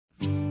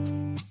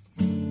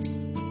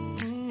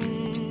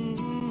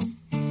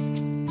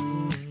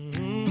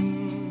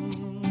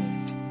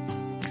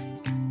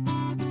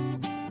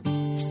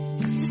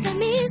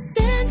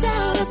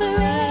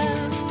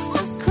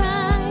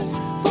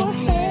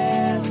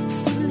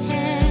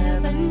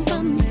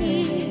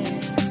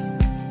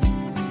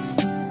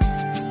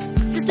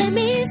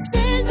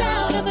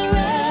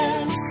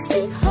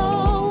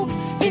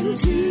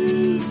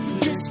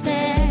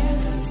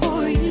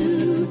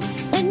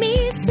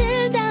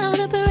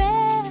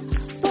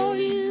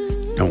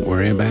Don't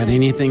worry about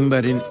anything,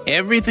 but in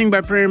everything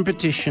by prayer and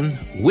petition,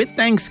 with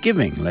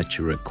thanksgiving, let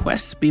your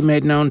requests be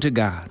made known to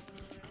God.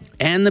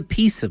 And the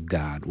peace of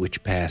God,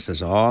 which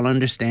passes all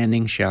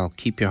understanding, shall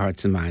keep your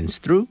hearts and minds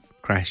through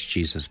Christ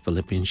Jesus.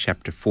 Philippians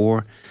chapter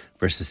 4,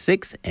 verses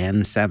 6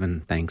 and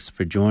 7. Thanks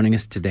for joining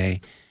us today.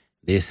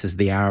 This is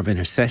the Hour of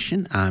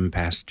Intercession. I'm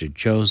Pastor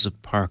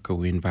Joseph Parker.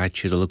 We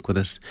invite you to look with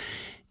us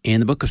in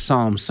the book of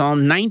Psalms,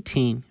 Psalm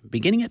 19,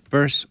 beginning at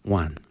verse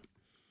 1.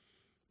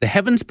 The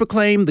heavens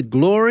proclaim the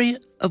glory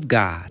of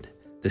God.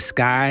 The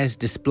skies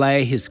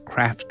display his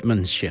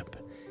craftsmanship.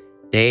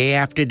 Day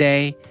after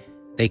day,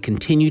 they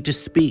continue to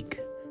speak.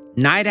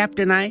 Night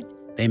after night,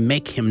 they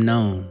make him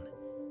known.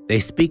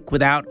 They speak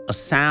without a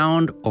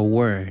sound or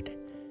word.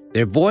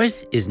 Their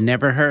voice is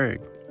never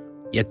heard,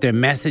 yet their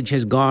message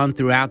has gone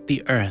throughout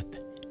the earth,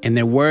 and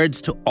their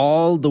words to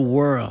all the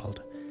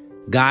world.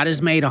 God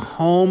has made a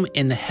home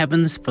in the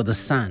heavens for the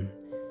sun.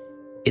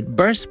 It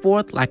bursts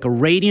forth like a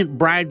radiant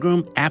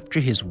bridegroom after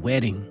his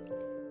wedding.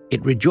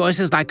 It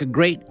rejoices like a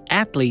great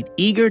athlete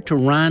eager to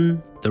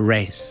run the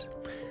race.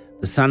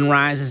 The sun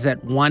rises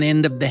at one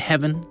end of the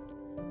heavens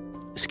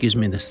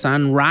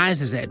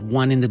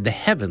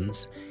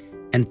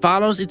and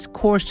follows its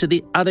course to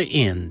the other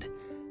end.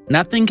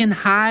 Nothing can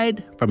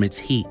hide from its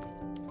heat.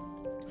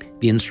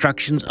 The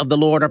instructions of the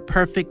Lord are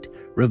perfect,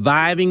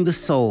 reviving the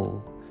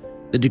soul.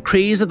 The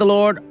decrees of the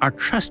Lord are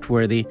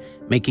trustworthy,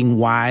 making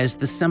wise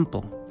the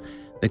simple.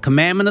 The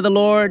commandments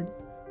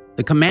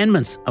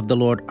of the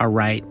Lord are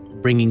right,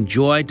 bringing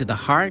joy to the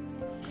heart.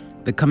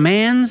 The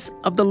commands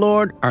of the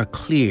Lord are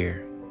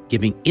clear,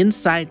 giving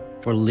insight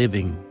for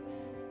living.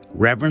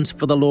 Reverence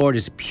for the Lord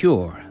is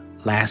pure,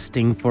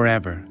 lasting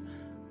forever.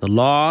 The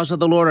laws of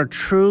the Lord are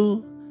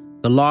true.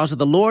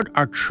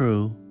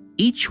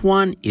 Each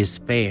one is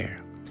fair.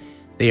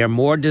 They are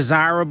more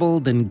desirable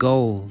than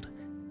gold,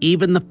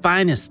 even the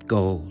finest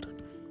gold.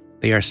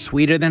 They are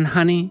sweeter than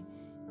honey,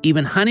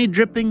 even honey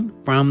dripping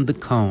from the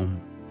comb.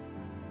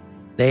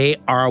 They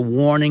are a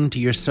warning to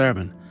your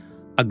servant,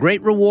 a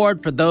great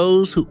reward for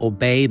those who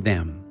obey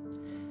them.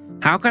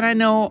 How can I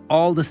know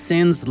all the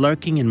sins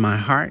lurking in my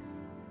heart?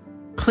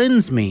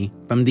 Cleanse me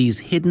from these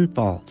hidden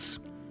faults.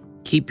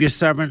 Keep your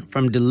servant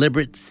from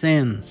deliberate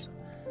sins.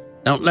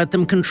 Don't let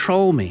them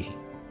control me.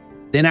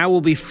 Then I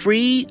will be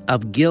free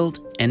of guilt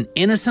and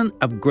innocent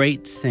of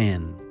great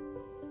sin.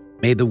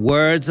 May the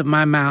words of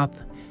my mouth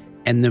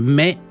and the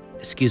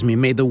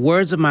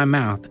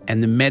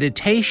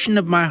meditation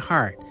of my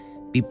heart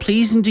be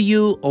pleasing to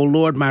you, O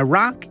Lord, my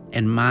rock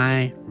and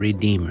my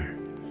redeemer.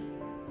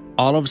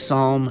 All of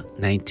Psalm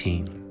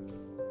 19.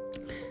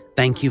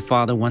 Thank you,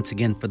 Father, once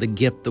again for the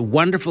gift, the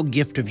wonderful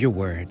gift of your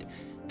word.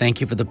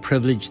 Thank you for the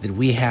privilege that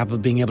we have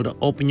of being able to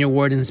open your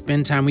word and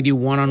spend time with you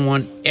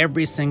one-on-one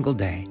every single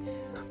day.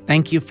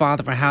 Thank you,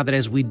 Father, for how that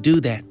as we do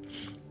that,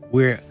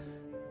 we're,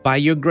 by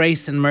your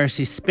grace and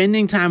mercy,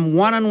 spending time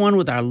one-on-one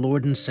with our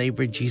Lord and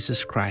Savior,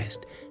 Jesus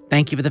Christ.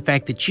 Thank you for the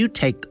fact that you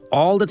take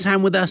all the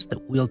time with us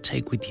that we'll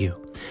take with you.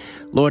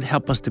 Lord,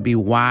 help us to be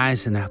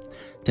wise enough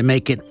to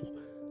make it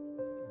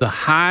the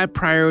high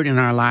priority in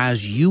our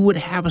lives you would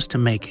have us to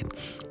make it,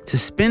 to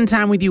spend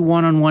time with you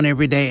one-on-one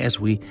every day as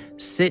we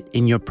sit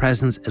in your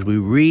presence, as we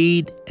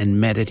read and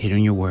meditate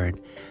on your word.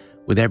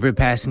 With every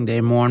passing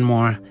day, more and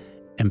more,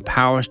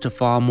 empower us to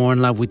fall more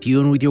in love with you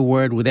and with your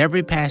word. With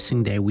every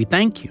passing day, we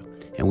thank you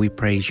and we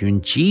praise you.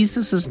 In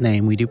Jesus'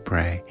 name we do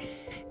pray.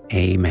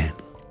 Amen.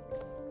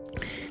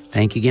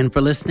 Thank you again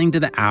for listening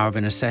to the Hour of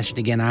Intercession.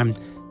 Again, I'm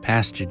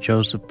Pastor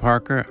Joseph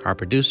Parker. Our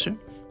producer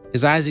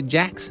is Isaac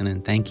Jackson,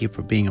 and thank you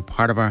for being a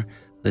part of our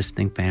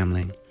listening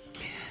family.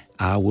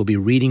 We'll be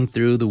reading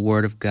through the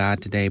Word of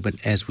God today, but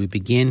as we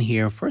begin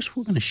here, first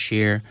we're going to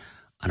share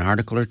an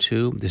article or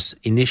two. This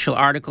initial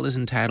article is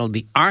entitled,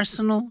 The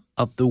Arsenal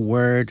of the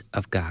Word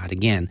of God.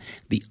 Again,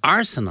 the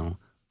arsenal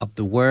of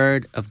the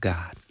Word of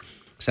God.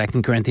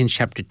 2 Corinthians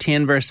chapter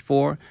 10, verse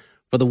 4,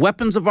 For the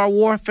weapons of our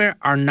warfare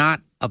are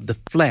not of the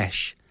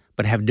flesh,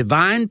 but have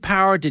divine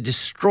power to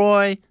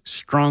destroy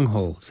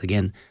strongholds.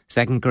 Again,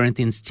 2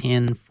 Corinthians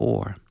 10,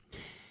 4.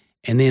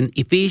 And then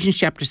Ephesians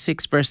chapter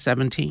 6, verse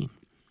 17.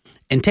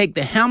 And take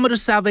the helmet of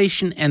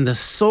salvation and the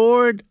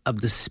sword of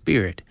the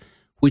Spirit,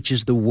 which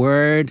is the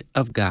Word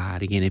of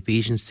God. Again,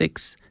 Ephesians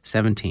 6,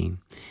 17.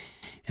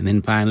 And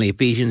then finally,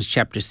 Ephesians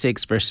chapter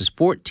 6, verses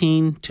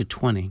 14 to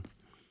 20.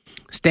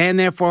 Stand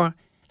therefore,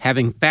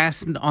 having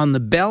fastened on the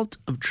belt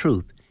of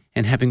truth,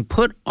 and having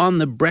put on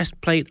the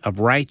breastplate of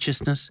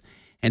righteousness,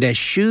 and as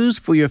shoes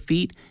for your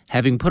feet,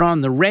 having put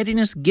on the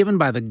readiness given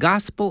by the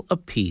gospel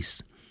of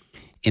peace.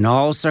 In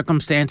all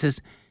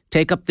circumstances,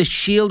 take up the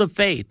shield of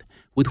faith,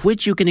 with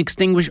which you can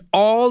extinguish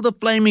all the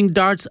flaming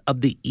darts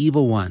of the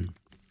evil one.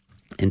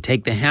 And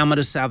take the helmet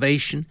of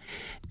salvation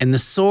and the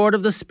sword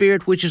of the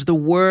Spirit, which is the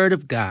word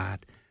of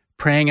God,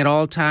 praying at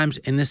all times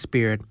in the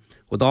Spirit,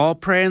 with all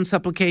prayer and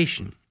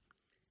supplication.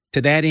 To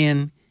that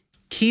end,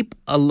 keep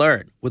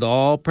alert with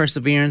all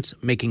perseverance,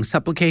 making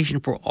supplication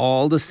for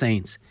all the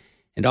saints,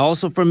 and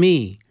also for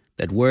me,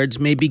 that words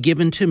may be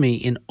given to me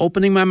in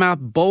opening my mouth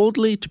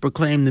boldly to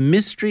proclaim the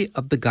mystery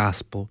of the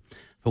gospel,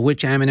 for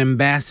which I am an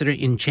ambassador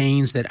in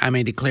chains, that I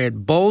may declare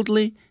it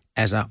boldly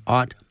as I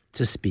ought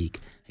to speak.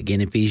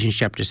 Again, Ephesians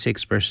chapter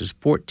 6, verses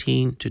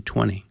 14 to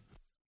 20.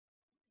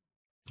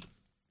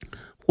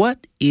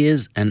 What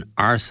is an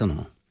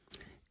arsenal,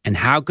 and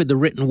how could the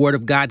written word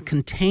of God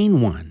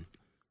contain one?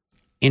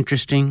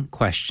 Interesting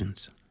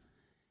questions.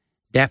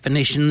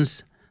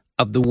 Definitions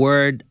of the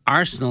word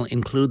arsenal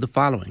include the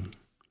following: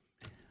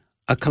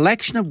 a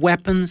collection of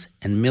weapons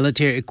and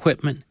military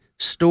equipment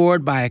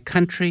stored by a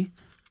country,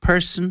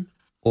 person,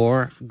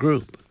 or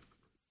group.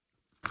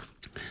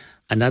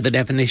 Another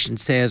definition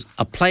says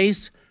a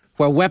place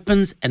where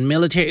weapons and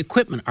military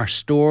equipment are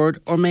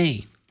stored or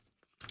made.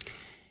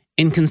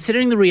 In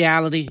considering the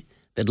reality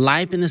that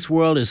life in this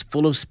world is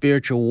full of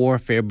spiritual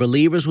warfare,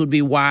 believers would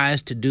be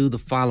wise to do the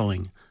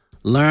following: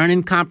 learn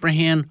and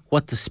comprehend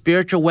what the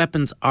spiritual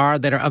weapons are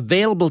that are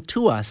available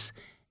to us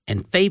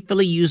and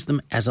faithfully use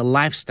them as a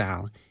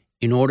lifestyle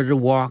in order to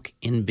walk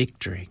in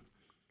victory.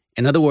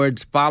 In other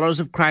words, followers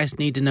of Christ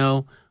need to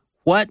know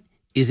what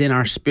is in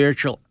our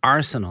spiritual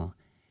arsenal,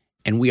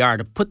 and we are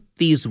to put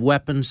these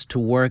weapons to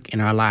work in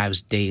our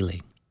lives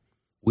daily.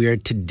 We are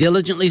to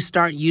diligently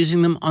start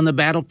using them on the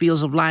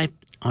battlefields of life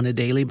on a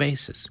daily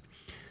basis.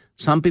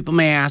 Some people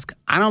may ask,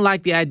 I don't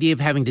like the idea of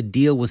having to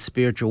deal with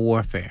spiritual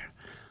warfare.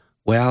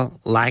 Well,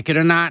 like it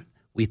or not,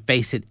 we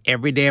face it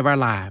every day of our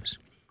lives.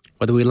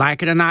 Whether we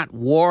like it or not,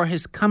 war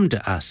has come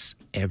to us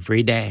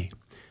every day.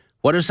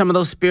 What are some of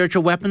those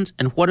spiritual weapons,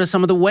 and what are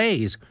some of the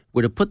ways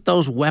we're to put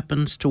those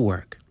weapons to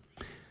work?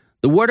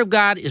 The Word of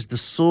God is the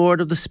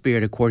sword of the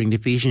Spirit, according to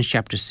Ephesians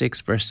chapter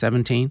 6, verse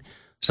 17.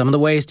 Some of the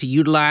ways to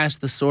utilize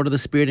the sword of the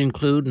Spirit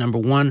include, number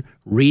 1,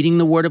 reading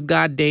the Word of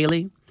God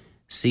daily.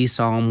 See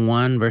Psalm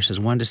 1, verses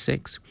 1 to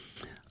 6.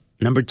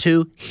 Number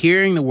 2,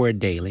 hearing the Word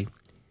daily.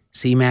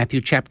 See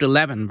Matthew chapter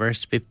 11,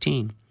 verse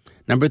 15.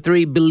 Number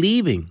 3,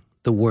 believing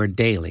the Word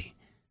daily.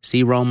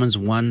 See Romans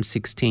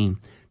 1:16.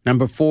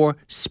 Number 4,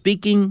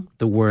 speaking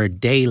the Word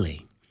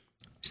daily.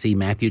 See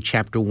Matthew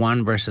chapter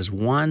 1, verses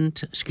 1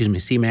 to,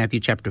 see Matthew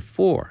chapter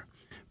 4,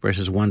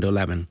 verses 1 to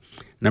 11.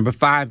 Number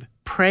 5,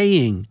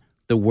 praying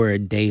the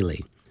Word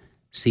daily.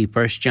 See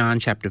 1 John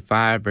chapter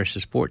 5,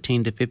 verses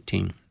 14 to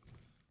 15.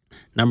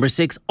 Number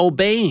 6,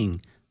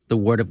 obeying the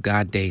Word of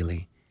God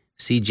daily.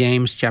 See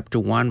James chapter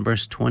 1,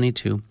 verse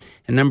 22.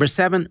 And number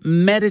 7,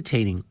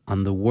 meditating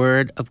on the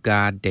Word of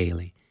God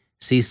daily.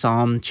 See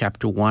Psalm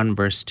chapter 1,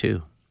 verse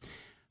 2.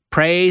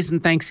 Praise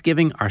and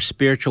thanksgiving are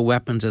spiritual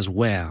weapons as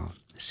well.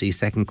 See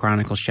 2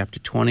 Chronicles chapter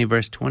 20,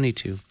 verse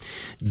 22.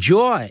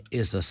 Joy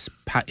is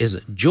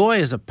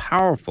a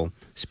powerful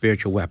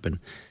spiritual weapon.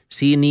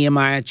 See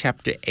Nehemiah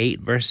chapter 8,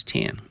 verse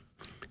 10.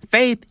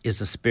 Faith is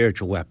a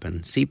spiritual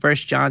weapon. See 1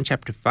 John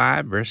chapter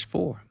 5, verse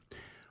 4.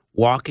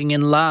 Walking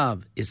in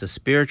love is a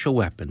spiritual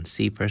weapon.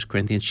 See 1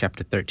 Corinthians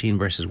chapter 13,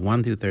 verses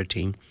 1 through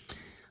 13.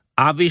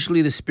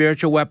 Obviously, the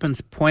spiritual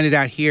weapons pointed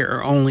out here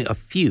are only a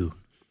few.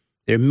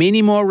 There are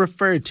many more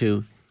referred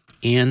to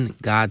in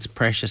God's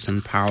precious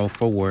and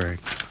powerful Word.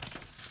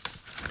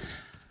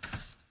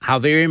 How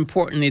very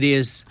important it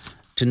is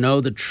to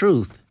know the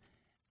truth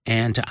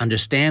and to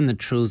understand the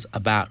truths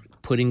about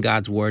putting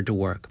God's Word to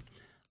work.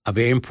 A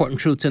very important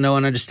truth to know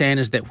and understand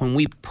is that when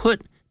we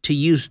put to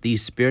use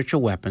these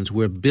spiritual weapons,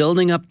 we're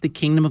building up the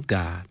kingdom of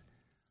God.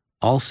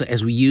 Also,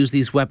 as we use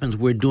these weapons,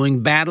 we're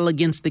doing battle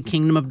against the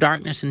kingdom of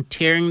darkness and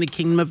tearing the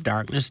kingdom of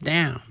darkness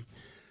down.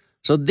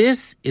 So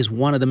this is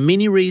one of the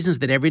many reasons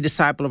that every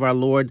disciple of our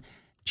Lord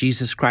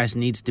Jesus Christ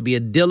needs to be a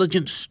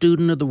diligent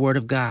student of the Word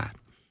of God.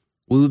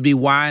 We would be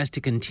wise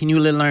to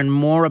continually learn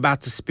more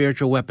about the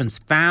spiritual weapons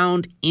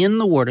found in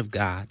the Word of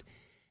God,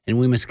 and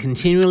we must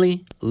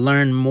continually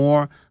learn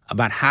more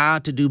about how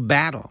to do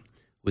battle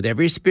with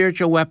every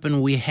spiritual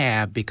weapon we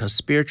have, because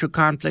spiritual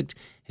conflict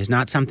is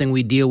not something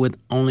we deal with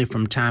only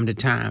from time to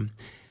time.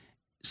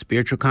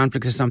 Spiritual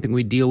conflict is something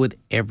we deal with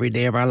every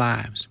day of our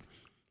lives.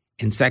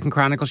 In 2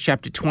 Chronicles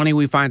chapter 20,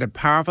 we find a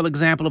powerful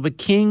example of a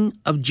king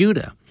of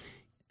Judah,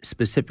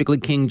 specifically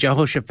King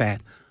Jehoshaphat,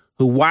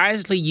 who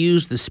wisely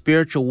used the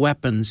spiritual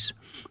weapons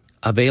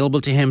available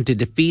to him to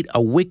defeat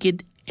a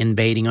wicked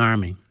invading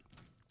army.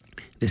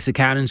 This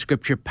account in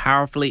Scripture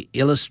powerfully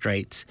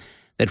illustrates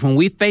that when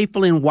we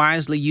faithfully and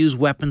wisely use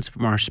weapons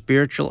from our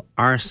spiritual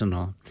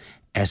arsenal,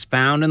 as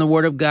found in the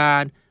Word of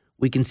God,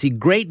 we can see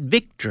great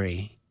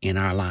victory in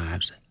our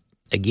lives.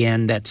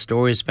 Again, that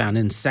story is found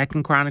in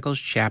 2 Chronicles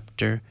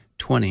chapter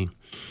 20.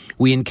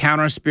 We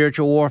encounter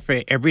spiritual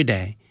warfare every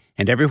day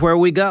and everywhere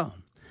we go.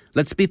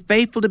 Let's be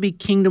faithful to be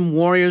kingdom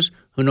warriors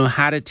who know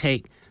how to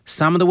take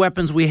some of the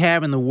weapons we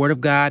have in the Word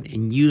of God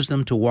and use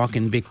them to walk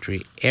in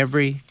victory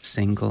every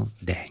single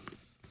day.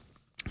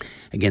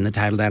 Again, the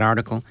title of that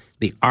article,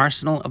 The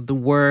Arsenal of the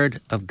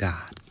Word of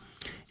God.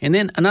 And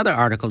then another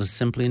article is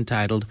simply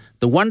entitled,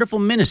 The Wonderful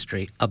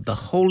Ministry of the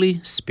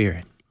Holy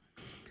Spirit.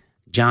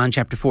 John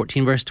chapter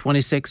 14, verse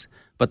 26,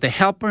 But the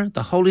Helper,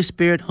 the Holy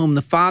Spirit, whom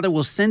the Father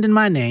will send in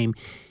my name,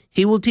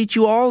 he will teach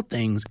you all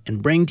things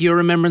and bring to your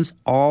remembrance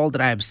all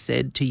that I have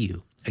said to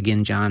you.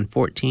 Again, John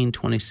 14,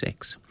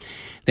 26.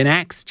 Then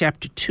Acts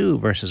chapter 2,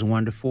 verses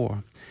 1 to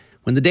 4.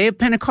 When the day of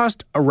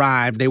Pentecost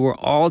arrived, they were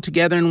all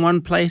together in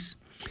one place,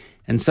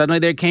 and suddenly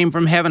there came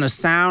from heaven a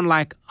sound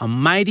like a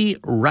mighty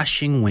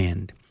rushing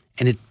wind,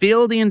 and it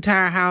filled the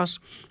entire house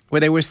where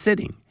they were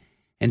sitting.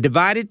 And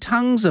divided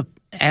tongues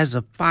as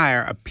of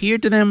fire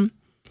appeared to them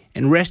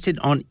and rested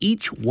on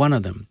each one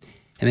of them.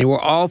 And they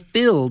were all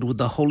filled with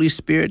the Holy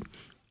Spirit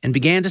and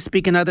began to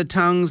speak in other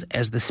tongues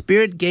as the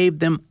Spirit gave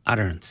them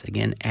utterance.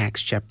 Again,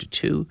 Acts chapter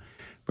 2,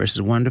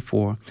 verses 1 to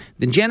 4.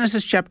 Then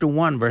Genesis chapter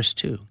 1, verse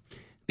 2.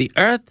 The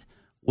earth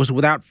was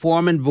without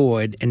form and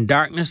void, and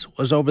darkness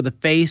was over the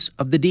face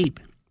of the deep.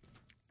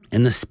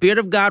 And the Spirit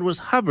of God was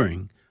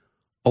hovering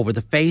over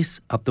the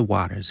face of the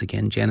waters.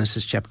 Again,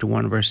 Genesis chapter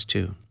 1, verse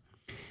 2.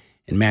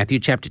 In Matthew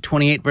chapter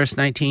 28, verse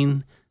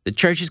 19, the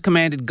church is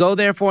commanded, "Go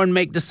therefore and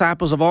make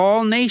disciples of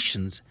all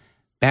nations,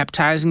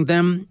 baptizing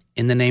them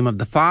in the name of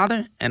the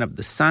Father and of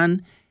the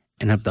Son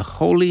and of the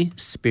Holy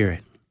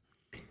Spirit."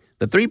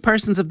 The three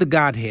persons of the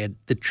Godhead,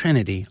 the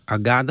Trinity, are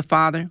God the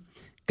Father,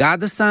 God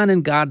the Son,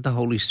 and God the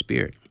Holy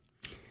Spirit.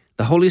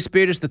 The Holy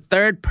Spirit is the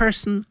third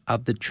person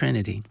of the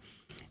Trinity,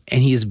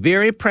 and he is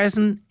very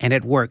present and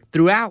at work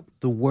throughout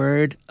the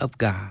Word of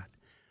God.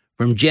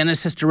 From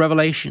Genesis to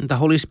Revelation, the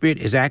Holy Spirit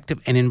is active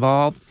and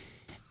involved.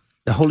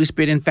 The Holy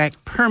Spirit, in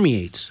fact,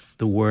 permeates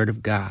the Word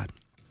of God.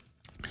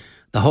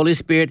 The Holy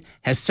Spirit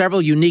has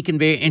several unique and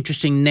very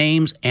interesting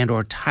names and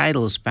or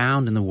titles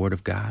found in the Word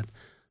of God.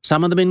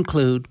 Some of them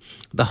include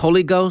the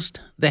Holy Ghost,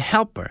 the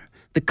Helper,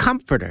 the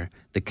Comforter,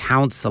 the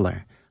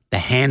Counselor, the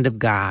Hand of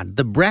God,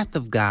 the Breath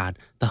of God.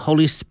 The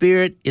Holy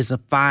Spirit is a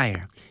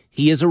fire.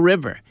 He is a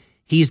river.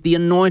 He's the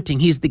anointing.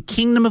 He's the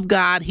kingdom of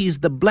God. He's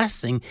the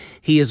blessing.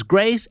 He is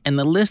grace, and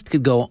the list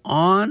could go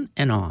on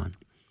and on.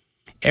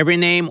 Every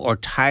name or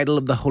title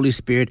of the Holy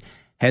Spirit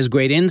has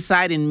great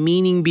insight and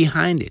meaning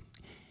behind it.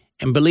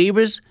 And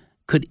believers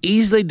could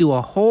easily do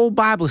a whole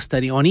Bible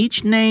study on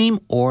each name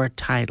or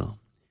title.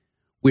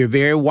 We're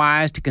very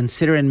wise to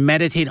consider and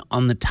meditate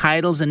on the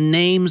titles and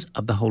names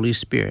of the Holy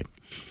Spirit.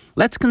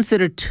 Let's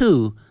consider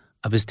two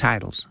of his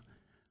titles.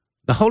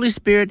 The Holy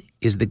Spirit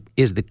is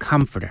the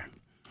Comforter.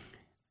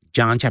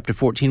 John chapter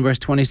 14, verse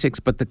 26,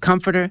 "But the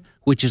Comforter,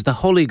 which is the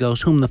Holy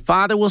Ghost, whom the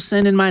Father will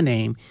send in my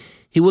name,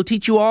 he will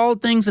teach you all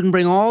things and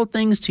bring all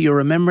things to your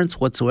remembrance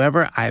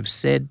whatsoever I have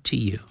said to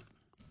you."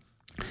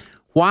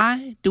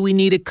 Why do we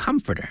need a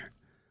comforter?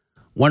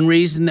 One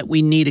reason that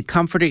we need a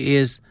comforter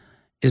is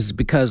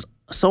because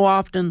so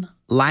often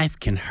life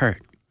can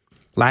hurt.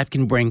 Life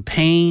can bring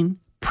pain,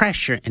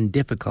 pressure, and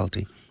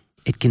difficulty.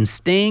 It can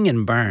sting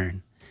and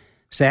burn.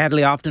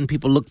 Sadly, often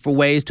people look for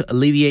ways to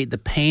alleviate the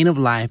pain of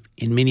life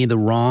in many of the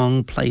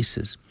wrong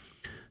places.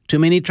 Too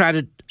many try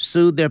to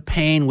soothe their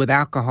pain with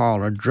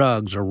alcohol or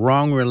drugs or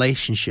wrong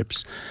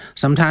relationships.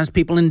 Sometimes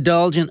people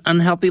indulge in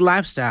unhealthy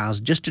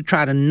lifestyles just to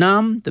try to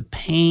numb the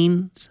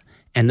pains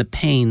and the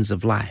pains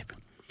of life.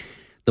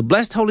 The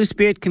blessed Holy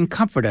Spirit can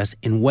comfort us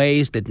in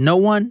ways that no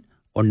one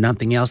or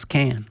nothing else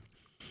can.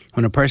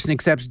 When a person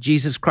accepts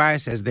Jesus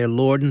Christ as their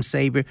Lord and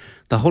Savior,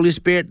 the Holy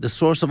Spirit, the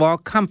source of all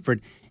comfort,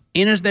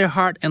 enters their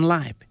heart and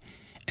life.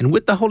 And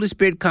with the Holy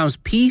Spirit comes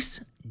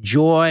peace,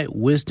 joy,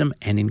 wisdom,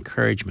 and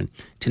encouragement,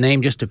 to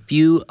name just a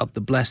few of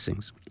the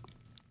blessings.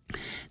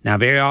 Now,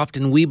 very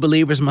often we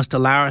believers must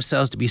allow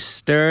ourselves to be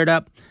stirred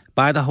up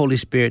by the Holy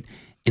Spirit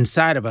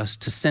inside of us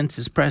to sense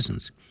his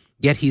presence.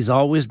 Yet he's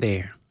always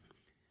there.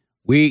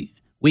 We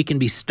can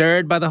be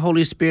stirred by the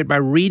Holy Spirit by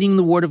reading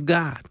the Word of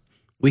God.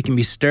 We can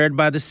be stirred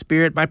by the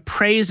Spirit by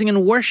praising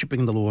and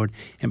worshiping the Lord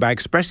and by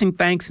expressing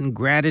thanks and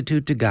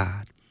gratitude to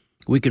God.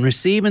 We can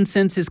receive and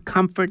sense his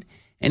comfort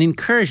and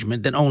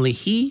encouragement that only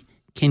he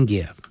can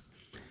give.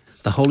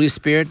 The Holy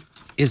Spirit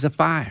is a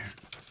fire.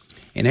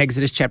 In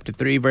Exodus chapter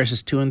 3,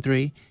 verses 2 and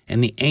 3,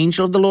 "And the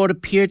angel of the Lord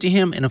appeared to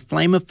him in a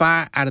flame of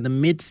fire out of the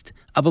midst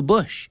of a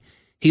bush.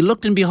 He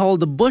looked, and behold,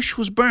 the bush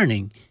was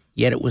burning,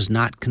 yet it was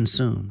not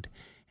consumed.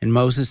 And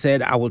Moses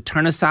said, I will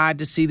turn aside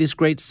to see this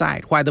great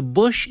sight, why the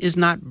bush is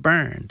not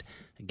burned."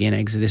 Again,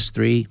 Exodus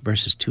 3,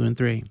 verses 2 and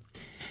 3.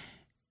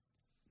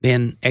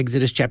 Then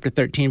Exodus chapter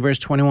 13, verse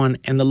 21,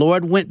 "And the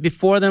Lord went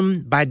before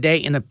them by day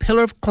in a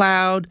pillar of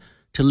cloud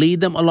to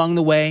lead them along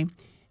the way,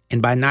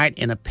 and by night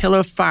in a pillar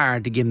of fire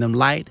to give them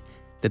light,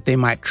 that they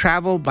might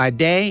travel by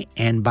day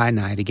and by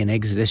night." Again,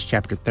 Exodus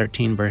chapter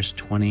 13, verse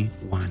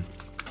 21.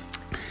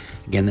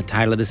 Again, the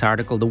title of this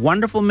article, "The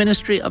Wonderful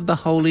Ministry of the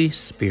Holy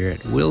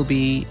Spirit." We'll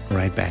be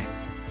right back.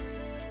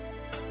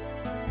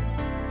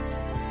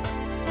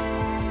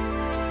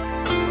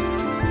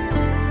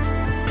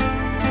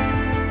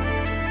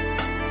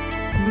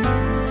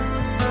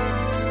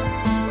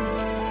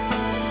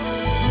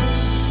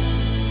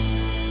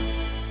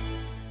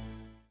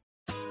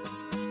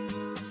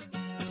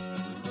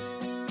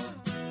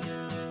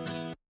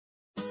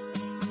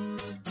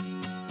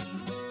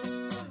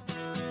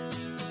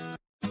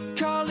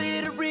 Call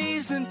it a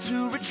reason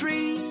to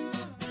retreat.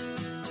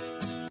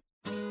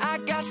 I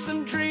got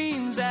some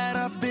dreams that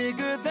are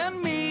bigger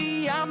than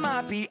me. I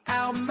might be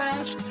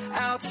outmatched,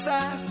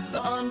 outsized,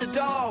 the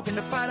underdog in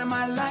the fight of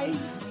my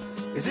life.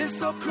 Is it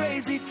so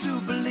crazy to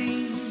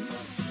believe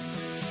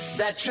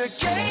that you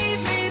gave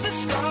me the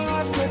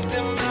stars, put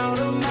them out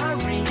of my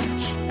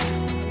reach.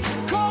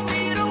 Call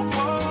me the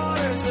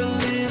waters a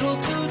little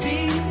too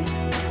deep.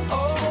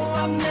 Oh,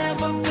 I've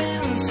never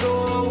been so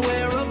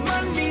aware of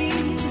my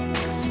need.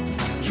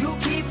 You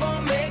keep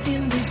on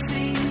making me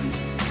see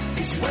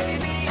it's way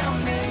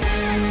beyond me.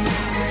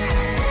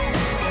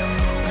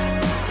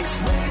 It's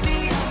way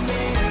beyond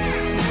me.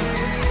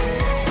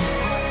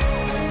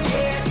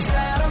 Yeah, it's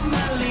out of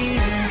my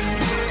league.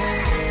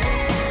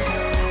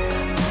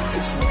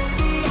 It's way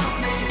beyond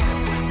me.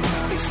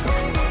 It's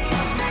way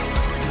beyond me.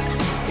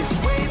 It's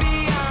way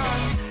beyond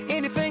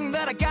anything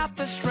that I got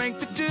the strength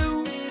to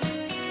do.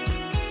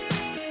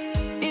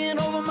 In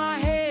over my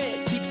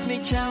head keeps me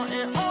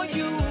counting on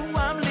you.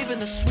 I'm leaving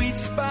the sweet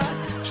spot,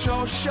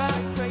 sure shot,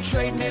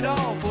 trading it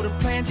all for the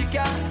plans you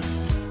got.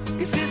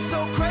 Is this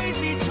so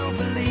crazy to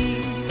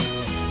believe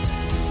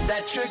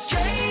that you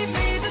gave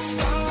me the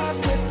stars,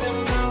 put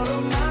them out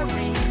of my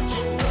reach?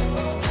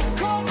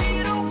 Call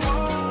me the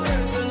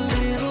waters a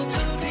little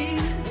too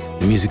deep.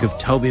 The music of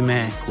Toby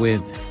Mac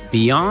with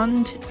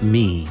Beyond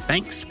Me.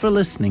 Thanks for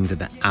listening to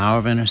the Hour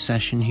of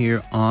Intercession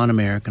here on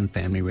American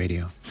Family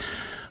Radio.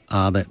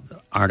 The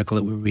article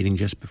that we were reading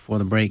just before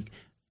the break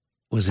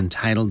was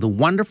entitled The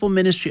Wonderful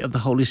Ministry of the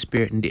Holy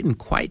Spirit, and didn't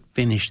quite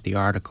finish the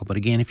article. But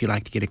again, if you'd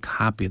like to get a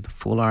copy of the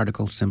full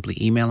article, simply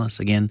email us.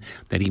 Again,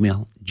 that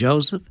email,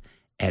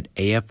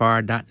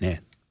 joseph@afr.net.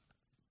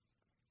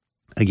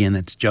 Again,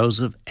 that's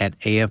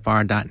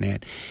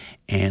joseph@afr.net.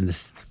 And the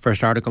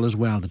first article as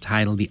well, the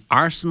title, The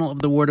Arsenal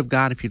of the Word of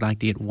God. If you'd like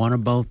to get one or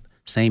both,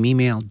 same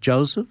email,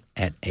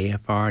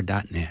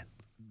 joseph@afr.net.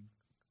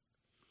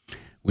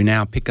 We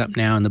now pick up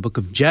now in the book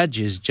of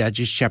Judges,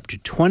 Judges chapter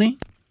 20,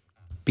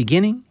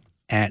 beginning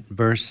at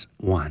verse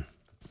 1.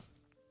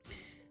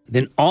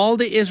 Then all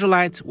the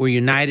Israelites were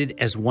united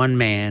as one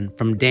man,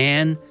 from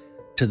Dan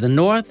to the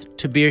north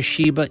to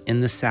Beersheba in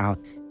the south,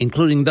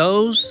 including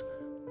those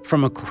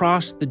from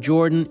across the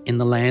Jordan in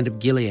the land of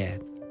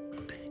Gilead.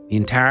 The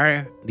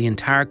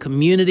entire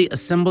community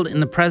assembled in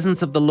the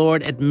presence of the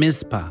Lord at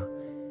Mizpah.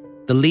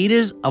 The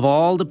leaders of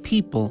all the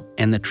people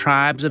and the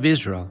tribes of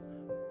Israel,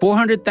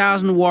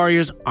 400,000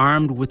 warriors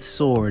armed with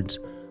swords,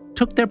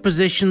 took their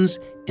positions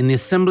in the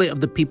assembly of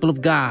the people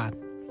of God.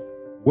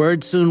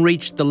 Word soon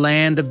reached the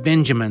land of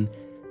Benjamin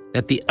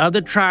that the other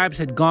tribes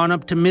had gone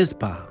up to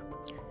Mizpah.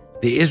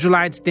 The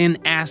Israelites then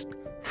asked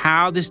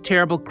how this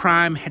terrible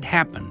crime had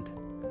happened.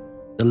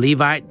 The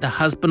Levite, the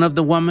husband of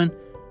the woman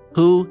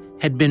who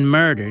had been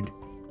murdered,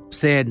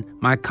 said,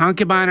 "My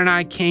concubine and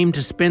I came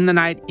to spend the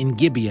night in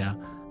Gibeah,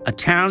 a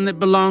town that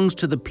belongs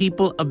to the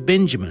people of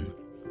Benjamin.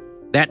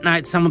 That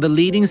night, some of the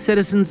leading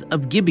citizens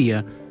of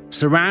Gibeah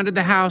surrounded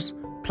the house,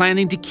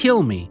 planning to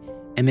kill me,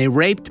 and they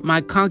raped my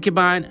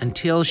concubine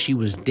until she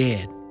was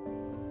dead.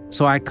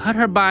 So I cut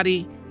her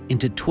body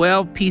into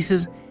 12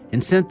 pieces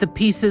and sent the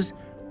pieces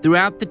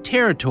throughout the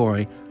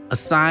territory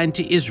assigned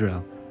to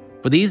Israel.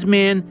 For these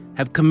men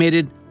have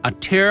committed a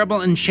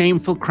terrible and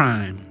shameful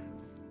crime.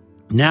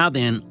 Now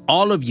then,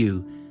 all of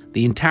you,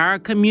 the entire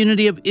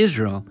community of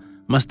Israel,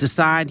 must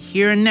decide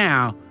here and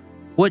now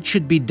what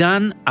should be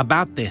done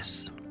about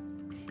this."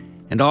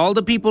 And all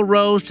the people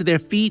rose to their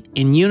feet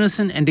in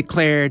unison and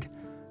declared,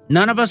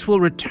 "None of us will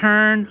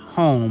return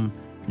home,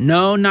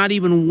 no, not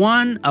even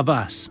one of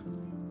us.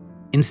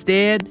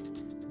 Instead,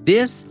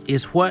 this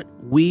is what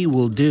we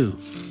will do.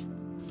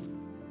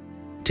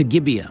 To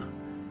Gibeah,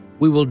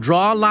 we will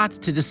draw lots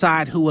to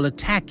decide who will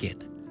attack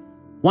it.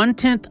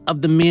 1/10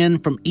 of the men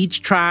from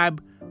each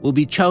tribe will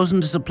be chosen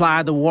to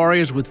supply the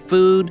warriors with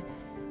food,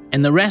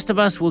 and the rest of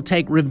us will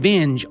take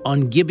revenge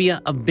on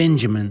Gibeah of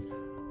Benjamin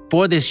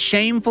for this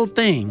shameful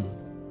thing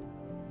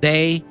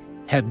they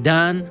have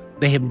done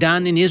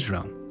in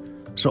Israel."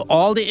 So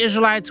all the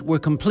Israelites were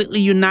completely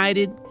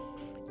united,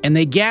 and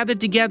they gathered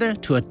together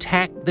to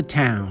attack the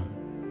town.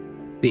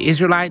 The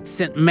Israelites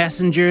sent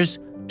messengers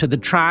to the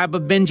tribe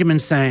of Benjamin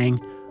saying,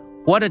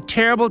 "What a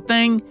terrible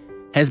thing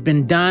has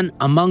been done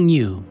among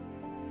you.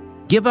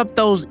 Give up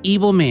those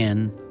evil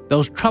men,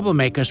 those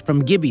troublemakers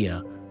from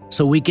Gibeah,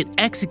 so we can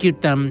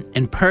execute them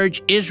and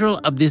purge Israel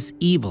of this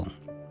evil."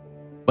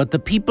 But the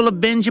people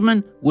of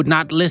Benjamin would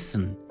not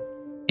listen.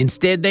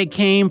 Instead, they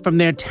came from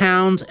their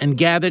towns and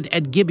gathered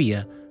at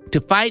Gibeah to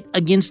fight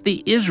against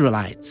the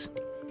Israelites.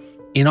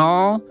 In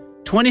all,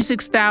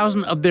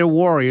 26,000 of their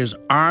warriors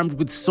armed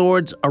with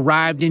swords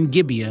arrived in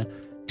Gibeah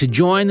to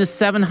join the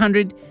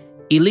 700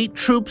 elite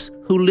troops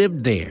who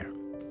lived there.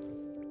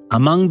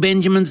 Among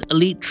Benjamin's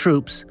elite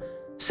troops,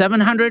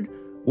 700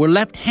 were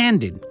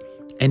left-handed,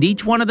 and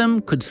each one of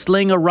them could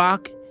sling a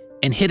rock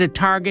and hit a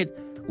target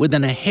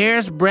within a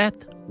hair's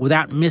breadth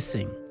without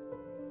missing.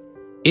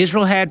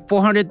 Israel had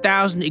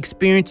 400,000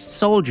 experienced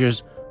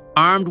soldiers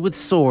armed with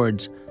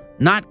swords,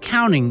 not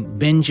counting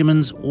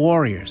Benjamin's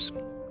warriors.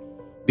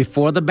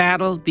 Before the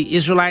battle, the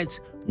Israelites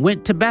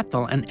went to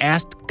Bethel and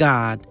asked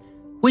God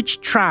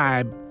which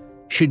tribe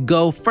should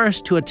go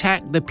first to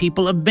attack the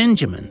people of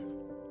Benjamin.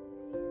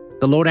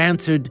 The Lord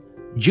answered,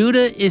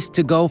 "Judah is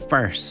to go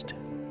first."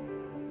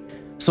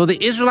 So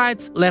the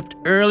Israelites left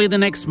early the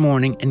next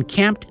morning and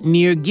camped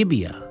near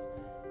Gibeah.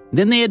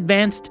 Then they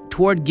advanced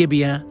toward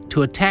Gibeah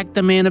to attack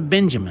the men of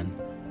Benjamin.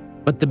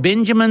 But the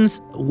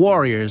Benjamin's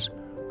warriors,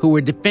 who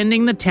were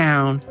defending the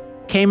town,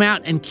 came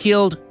out and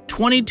killed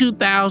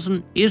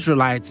 22,000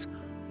 Israelites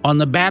on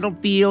the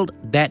battlefield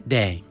that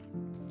day.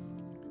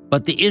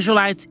 But the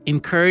Israelites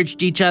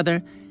encouraged each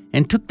other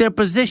and took their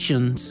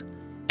positions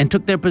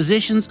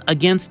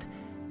against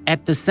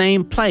at the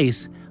same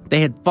place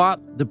they had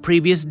fought the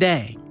previous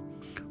day.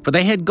 For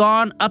they had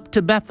gone up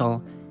to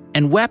Bethel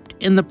and wept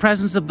in the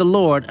presence of the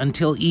Lord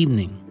until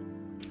evening.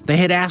 They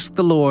had asked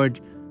the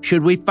Lord,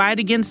 "Should we fight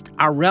against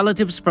our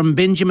relatives from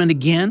Benjamin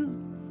again?"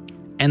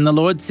 And the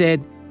Lord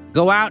said,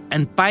 "Go out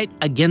and fight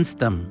against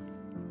them."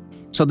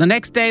 So the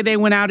next day they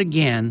went out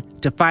again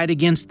to fight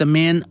against the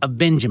men of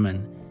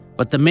Benjamin.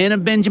 But the men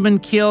of Benjamin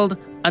killed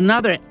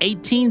another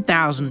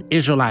 18,000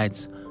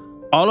 Israelites,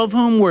 all of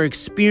whom were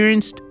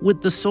experienced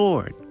with the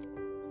sword.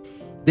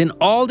 Then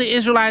all the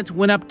Israelites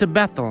went up to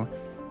Bethel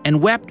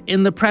and wept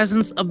in the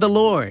presence of the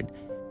Lord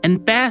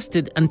and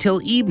fasted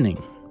until evening.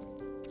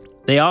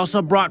 They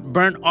also brought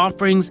burnt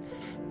offerings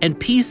and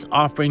peace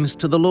offerings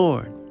to the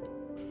Lord.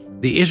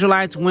 The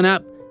Israelites went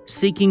up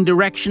seeking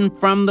direction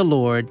from the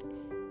Lord.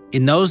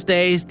 In those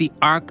days, the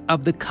Ark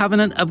of the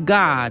Covenant of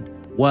God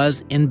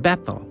was in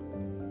Bethel,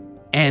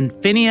 and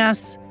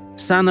Phinehas,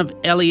 son of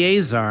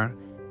Eleazar,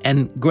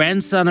 and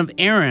grandson of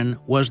Aaron,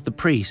 was the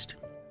priest.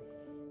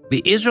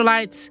 The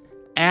Israelites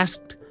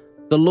asked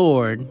the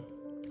Lord,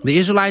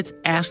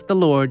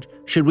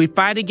 "Should we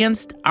fight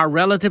against our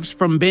relatives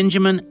from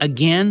Benjamin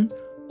again,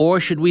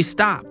 or should we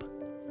stop?"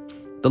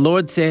 The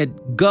Lord said,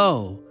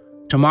 "Go,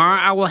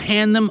 tomorrow I will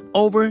hand them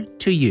over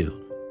to you."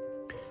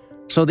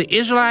 So the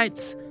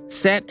Israelites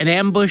set an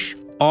ambush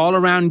all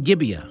around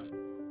Gibeah.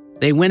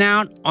 They went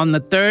out on the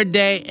third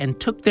day and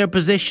took their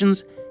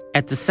positions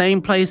at the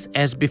same place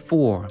as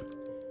before.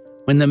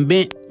 When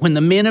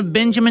the men of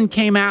Benjamin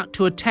came out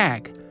to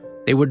attack,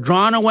 they were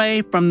drawn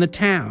away from the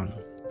town.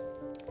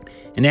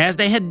 And as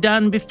they had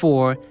done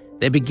before,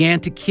 they began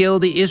to kill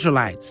the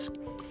Israelites.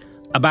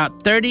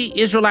 About 30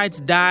 Israelites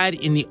died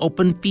in the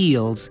open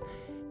fields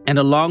and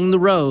along the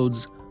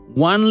roads,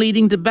 one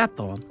leading to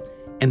Bethel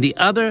and the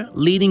other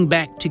leading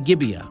back to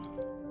Gibeah.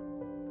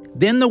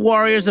 Then the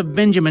warriors of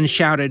Benjamin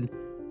shouted,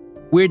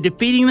 "We're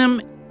defeating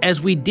them as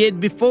we did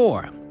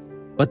before."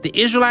 But the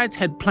Israelites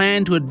had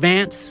planned in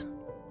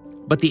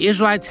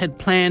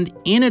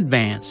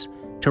advance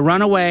to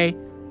run away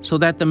so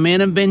that the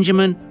men of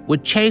Benjamin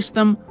would chase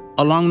them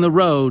along the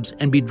roads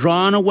and be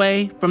drawn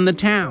away from the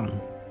town.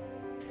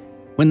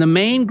 When the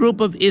main group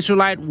of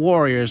Israelite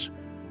warriors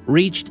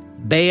reached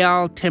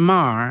Baal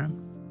Tamar,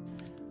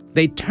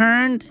 they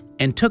turned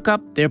and took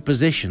up their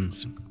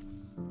positions.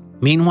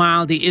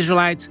 Meanwhile, the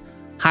Israelites,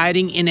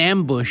 hiding in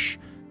ambush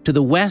to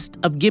the west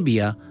of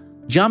Gibeah,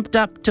 jumped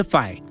up to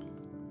fight.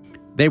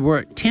 There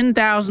were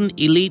 10,000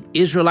 elite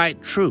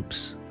Israelite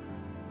troops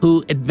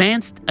who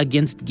advanced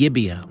against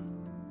Gibeah.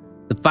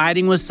 The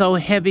fighting was so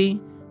heavy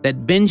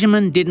that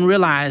Benjamin didn't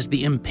realize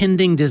the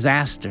impending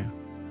disaster.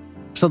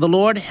 So the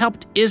Lord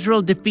helped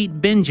Israel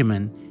defeat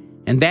Benjamin,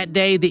 and that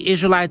day the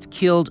Israelites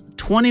killed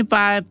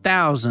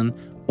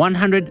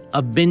 25,100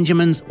 of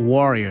Benjamin's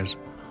warriors,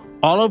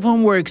 all of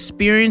whom were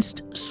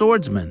experienced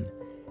swordsmen.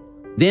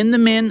 Then the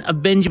men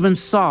of Benjamin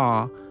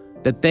saw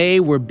that they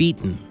were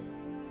beaten.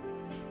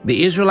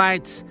 The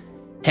Israelites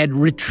had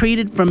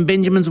retreated from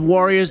Benjamin's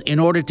warriors in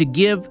order to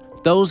give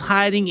those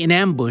hiding in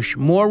ambush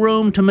more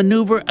room to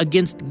maneuver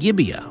against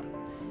Gibeah.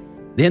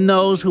 Then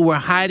those who were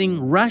hiding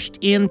rushed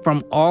in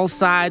from all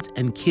sides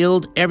and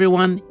killed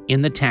everyone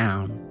in the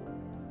town.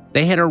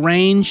 They had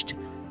arranged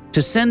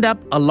to send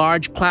up a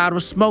large cloud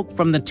of smoke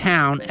from the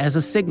town as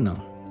a signal.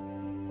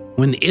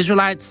 When the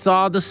Israelites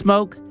saw the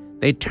smoke,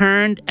 they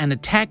turned and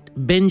attacked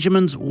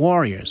Benjamin's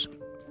warriors.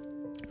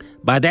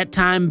 By that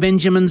time,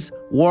 Benjamin's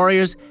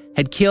warriors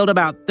had killed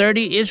about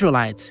 30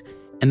 Israelites,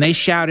 and they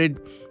shouted,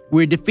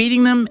 "We're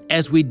defeating them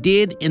as we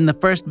did in the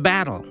first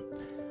battle."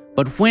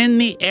 But when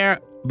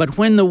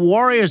the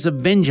warriors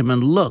of Benjamin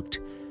looked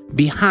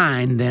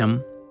behind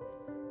them,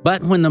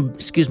 when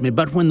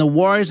the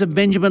warriors of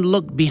Benjamin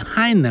looked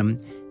behind them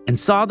and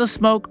saw the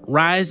smoke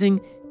rising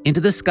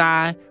into the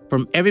sky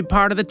from every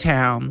part of the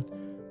town,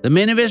 the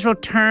men of Israel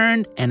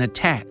turned and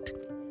attacked.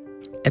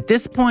 At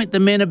this point, the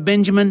men of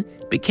Benjamin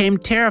became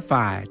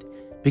terrified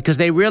because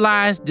they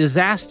realized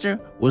disaster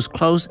was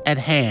close at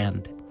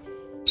hand.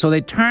 So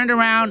they turned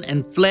around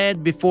and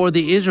fled before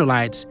the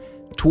Israelites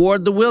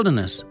toward the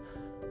wilderness,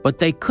 but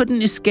they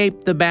couldn't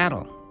escape the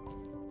battle.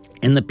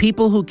 And the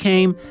people who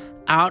came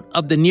out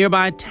of the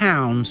nearby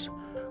towns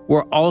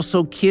were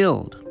also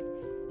killed.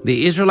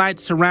 The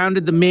Israelites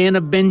surrounded the men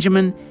of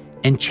Benjamin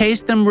and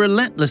chased them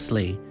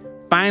relentlessly,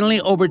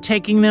 finally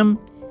overtaking them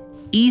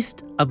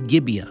east of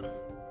Gibeah.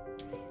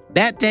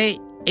 That day,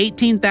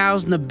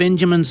 18,000 of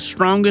Benjamin's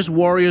strongest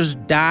warriors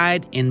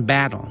died in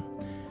battle.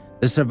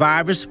 The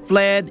survivors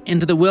fled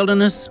into the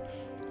wilderness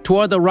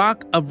toward the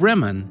rock of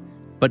Rimmon,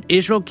 but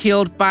Israel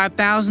killed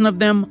 5,000 of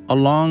them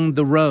along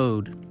the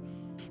road.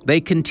 They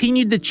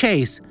continued the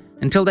chase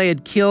until they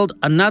had killed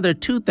another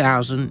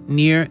 2,000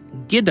 near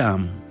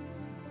Gidom.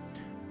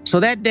 So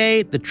that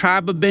day, the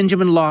tribe of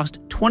Benjamin lost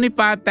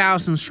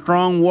 25,000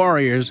 strong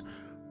warriors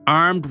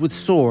armed with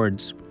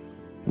swords,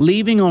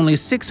 leaving only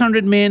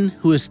 600 men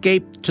who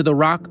escaped to the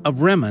rock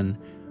of Rimmon,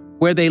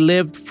 where they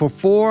lived for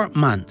 4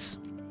 months.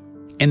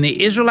 And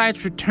the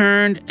Israelites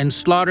returned and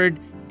slaughtered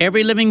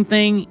every living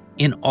thing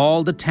in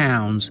all the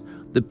towns,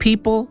 the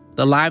people,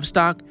 the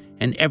livestock,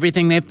 and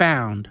everything they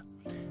found.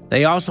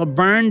 They also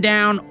burned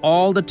down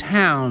all the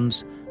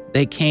towns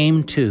they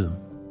came to.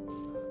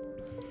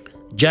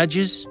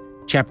 Judges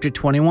chapter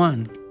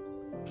 21.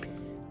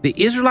 The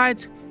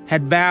Israelites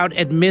had vowed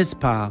at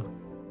Mizpah,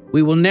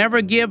 "We will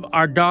never give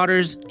our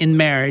daughters in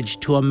marriage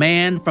to a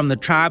man from the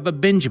tribe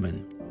of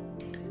Benjamin."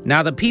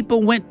 Now the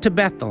people went to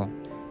Bethel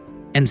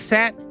and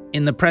sat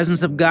in the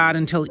presence of God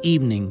until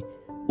evening,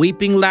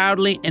 weeping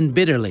loudly and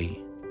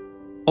bitterly.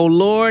 "O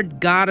Lord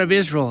God of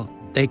Israel,"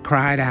 they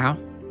cried out,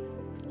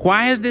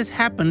 "why has this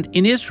happened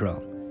in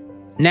Israel?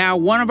 Now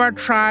one of our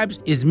tribes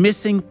is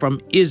missing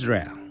from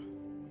Israel."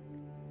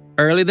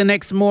 Early the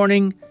next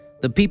morning,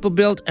 the people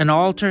built an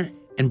altar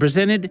and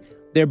presented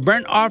their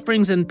burnt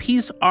offerings and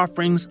peace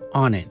offerings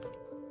on it.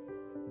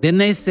 Then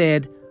they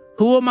said,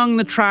 "Who among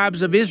the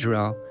tribes of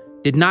Israel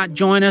did not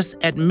join us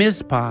at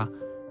Mizpah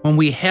when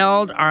we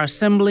held our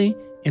assembly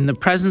in the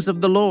presence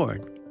of the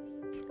Lord?"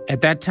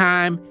 At that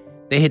time,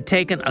 they had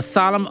taken a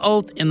solemn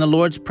oath in the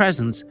Lord's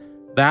presence,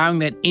 vowing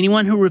that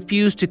anyone who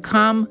refused to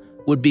come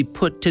would be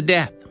put to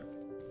death.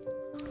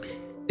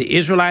 The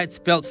Israelites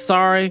felt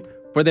sorry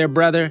for their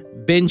brother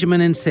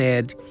Benjamin and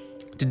said,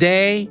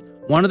 "Today,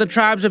 one of the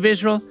tribes of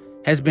Israel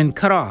has been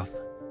cut off.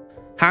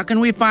 How can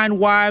we find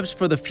wives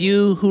for the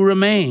few who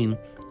remain,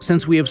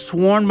 since we have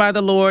sworn by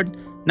the Lord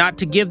not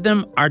to give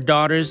them our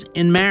daughters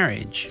in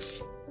marriage?"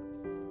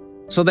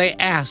 So they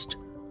asked,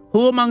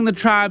 "Who among the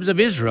tribes of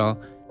Israel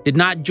did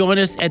not join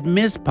us at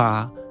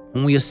Mizpah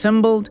when we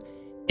assembled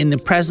in the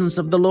presence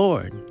of the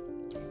Lord?"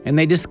 And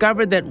they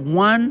discovered that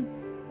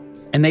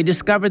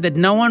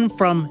no one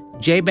from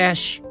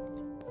Jabesh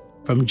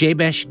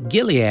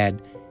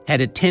Gilead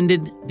had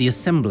attended the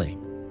assembly.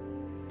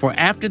 For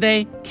after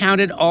they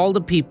counted all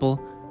the people,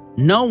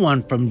 no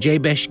one from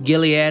Jabesh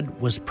Gilead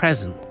was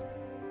present.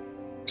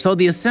 So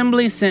the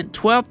assembly sent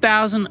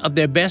 12,000 of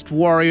their best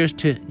warriors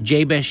to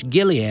Jabesh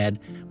Gilead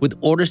with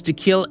orders to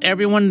kill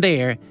everyone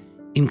there,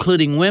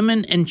 including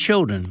women and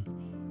children.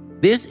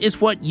 "This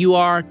is what you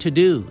are to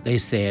do," they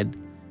said.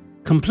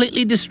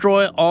 "Completely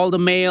destroy all the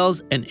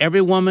males and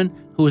every woman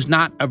who is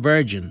not a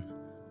virgin."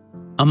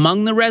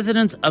 Among the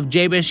residents of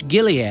Jabesh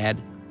Gilead,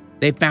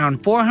 they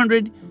found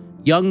 400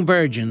 young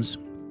virgins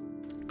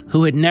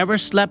who had never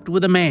slept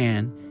with a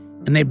man,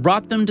 and they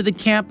brought them to the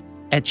camp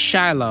at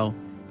Shiloh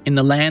in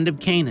the land of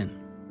Canaan.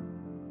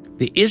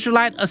 The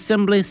Israelite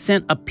assembly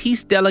sent a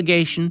peace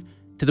delegation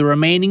to the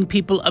remaining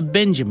people of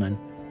Benjamin,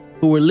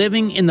 who were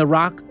living in the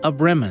rock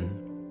of Rimmon.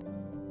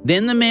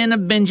 Then the men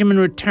of Benjamin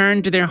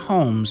returned to their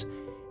homes,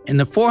 and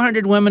the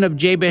 400 women of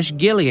Jabesh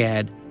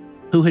Gilead,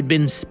 who had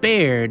been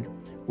spared,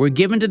 were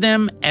given to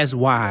them as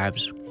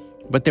wives,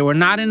 but there were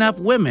not enough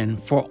women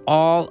for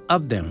all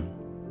of them.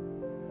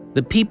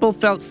 The people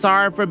felt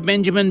sorry for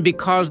Benjamin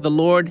because the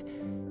Lord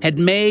had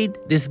made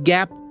this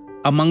gap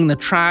among the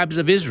tribes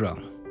of Israel.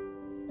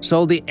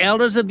 So the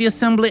elders of the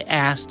assembly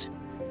asked,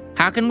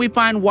 "How can we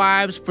find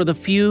wives for the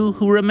few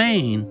who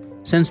remain,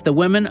 since the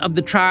women of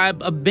the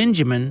tribe of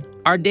Benjamin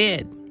are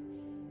dead?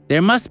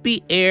 There must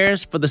be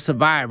heirs for the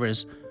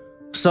survivors,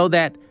 so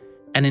that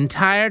an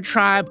entire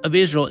tribe of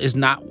Israel is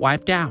not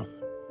wiped out.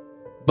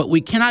 But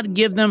we cannot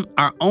give them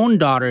our own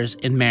daughters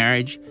in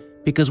marriage,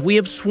 because we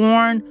have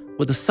sworn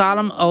with a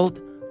solemn oath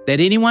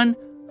that anyone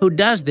who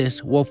does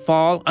this will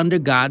fall under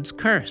God's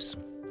curse."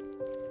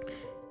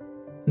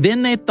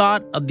 Then they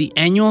thought of the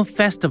annual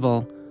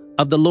festival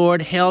of the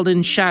Lord held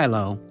in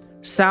Shiloh,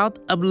 south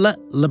of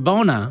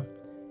Lebonah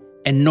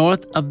and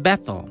north of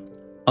Bethel,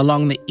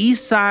 along the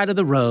east side of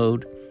the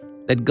road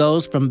that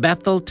goes from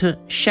Bethel to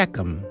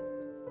Shechem.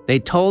 They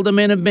told the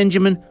men of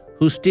Benjamin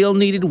who still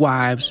needed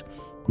wives,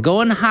 "Go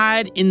and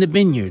hide in the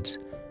vineyards.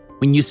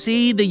 When you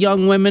see the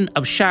young women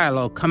of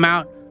Shiloh come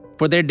out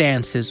for their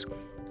dances,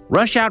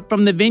 rush out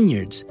from the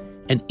vineyards,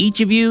 and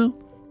each of you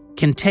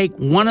can take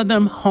one of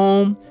them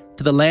home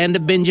to the land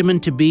of Benjamin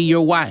to be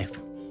your wife.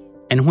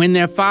 And when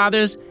their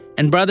fathers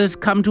and brothers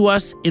come to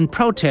us in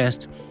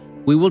protest,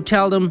 we will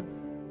tell them,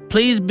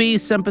 'Please be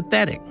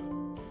sympathetic.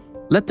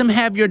 Let them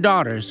have your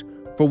daughters,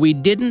 for we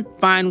didn't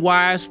find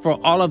wives for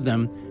all of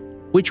them,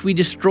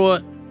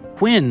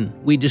 when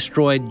we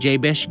destroyed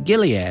Jabesh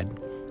Gilead.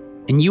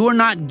 And you are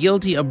not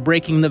guilty of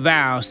breaking the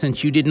vow,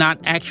 since you did not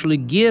actually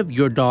give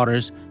your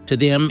daughters to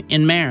them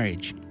in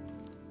marriage.'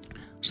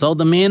 So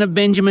the men of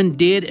Benjamin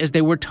did as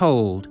they were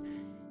told.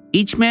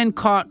 Each man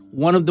caught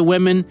one of the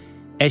women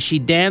as she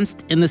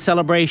danced in the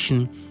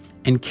celebration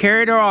and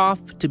carried her off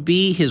to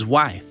be his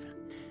wife.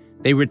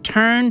 They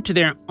returned to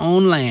their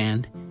own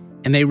land,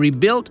 and they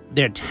rebuilt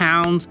their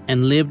towns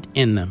and lived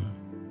in them.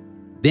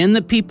 Then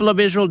the people of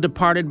Israel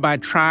departed by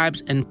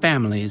tribes and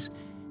families,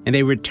 and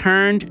they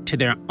returned to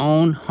their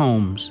own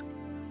homes.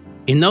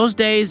 In those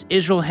days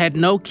Israel had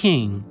no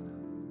king.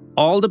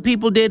 All the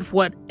people did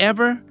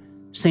whatever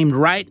seemed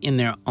right in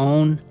their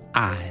own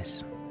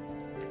eyes.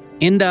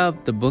 End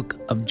of the book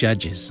of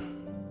Judges.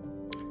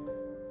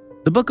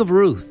 The book of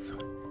Ruth,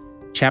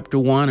 chapter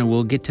 1, and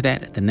we'll get to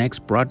that at the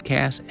next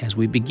broadcast as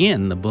we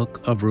begin the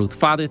book of Ruth.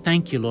 Father,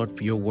 thank you, Lord,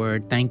 for your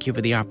word. Thank you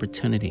for the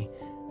opportunity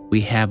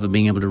we have of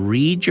being able to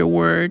read your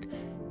word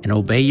and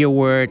obey your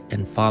word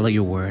and follow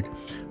your word.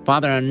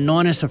 Father,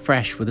 anoint us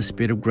afresh with the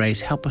Spirit of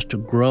grace. Help us to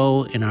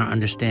grow in our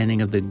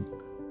understanding of the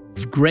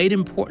great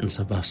importance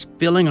of us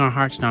filling our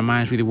hearts and our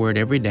minds with your word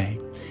every day,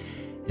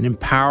 and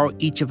empower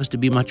each of us to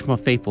be much more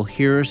faithful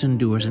hearers and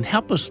doers. And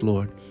help us,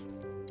 Lord,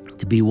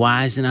 to be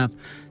wise enough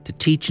to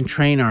teach and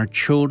train our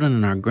children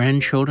and our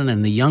grandchildren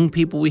and the young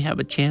people we have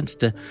a chance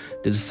to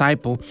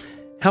disciple.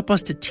 Help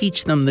us to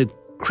teach them the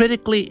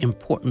critically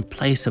important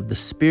place of the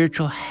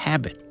spiritual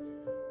habit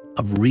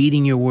of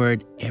reading your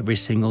word every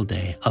single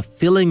day, of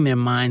filling their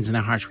minds and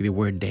their hearts with your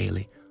word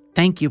daily.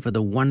 Thank you for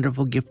the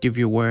wonderful gift of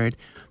your word.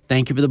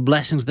 Thank you for the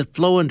blessings that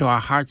flow into our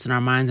hearts and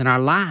our minds and our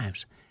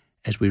lives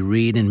as we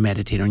read and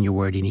meditate on your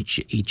word in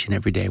each and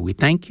every day. We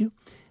thank you.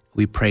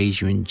 We praise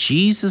you. In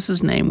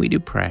Jesus' name we do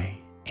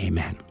pray.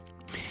 Amen.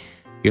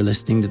 You're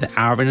listening to the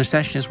Hour of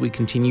Intercession as we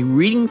continue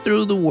reading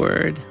through the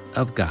Word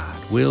of God.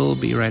 We'll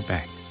be right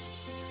back.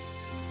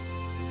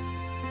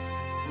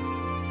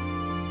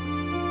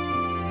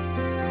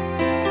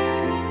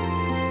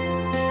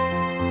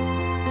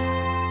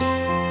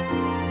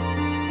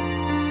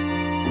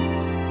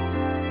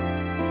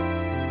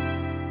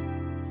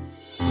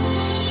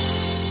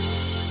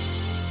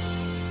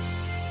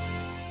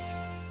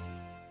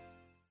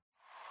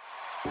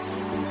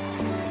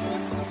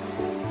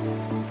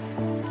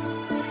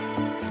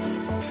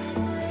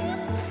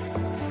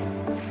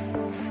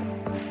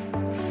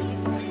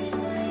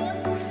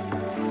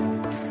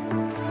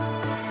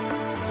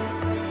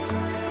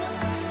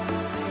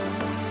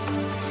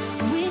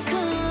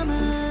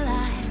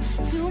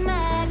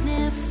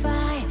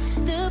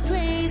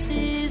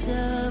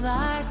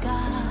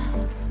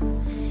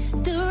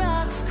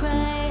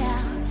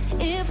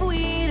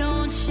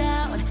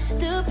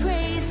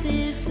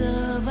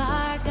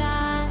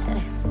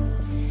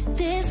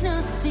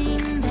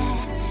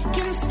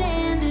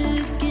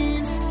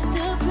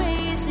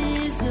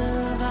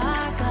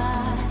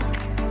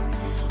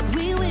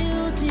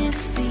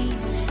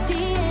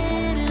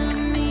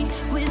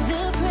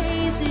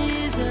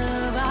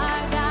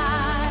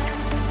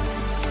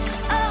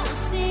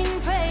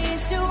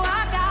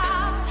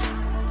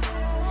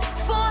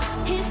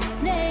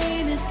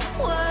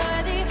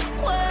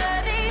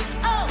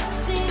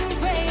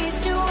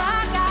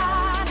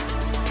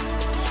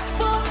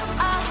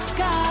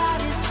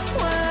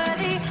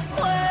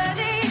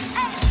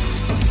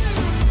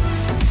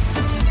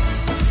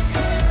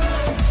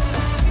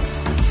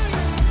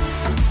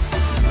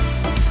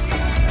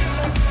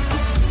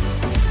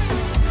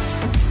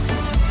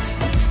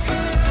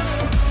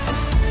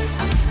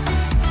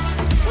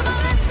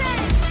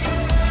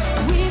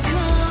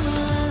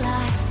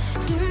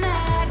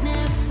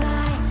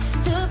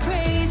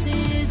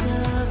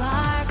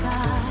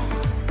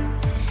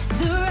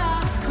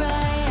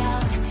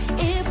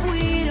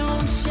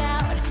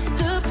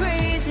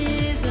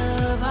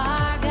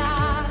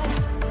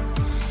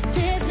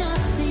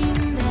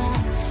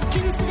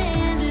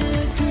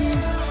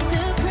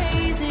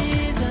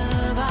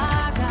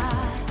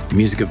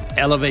 Music of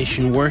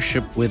elevation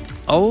worship with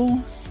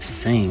Oh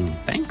Sing.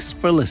 Thanks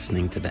for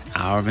listening to the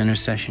Hour of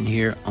Intercession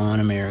here on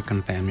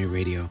American Family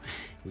Radio.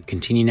 We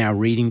continue now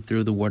reading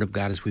through the Word of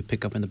God as we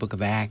pick up in the book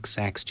of Acts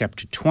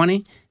chapter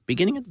 20,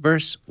 beginning at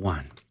verse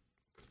 1.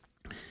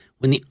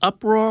 When the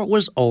uproar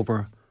was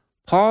over,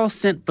 Paul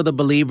sent for the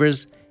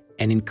believers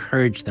and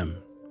encouraged them.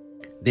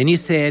 Then he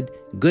said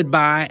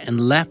goodbye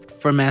and left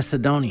for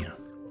Macedonia.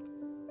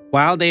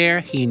 While there,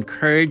 he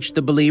encouraged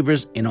the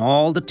believers in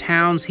all the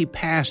towns he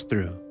passed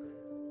through.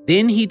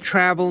 Then he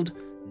traveled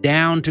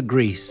down to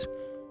Greece,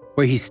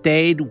 where he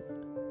stayed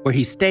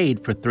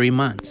for 3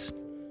 months.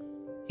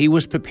 He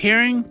was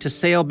preparing to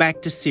sail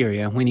back to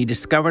Syria when he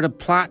discovered a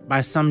plot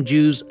by some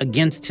Jews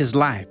against his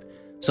life,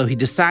 so he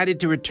decided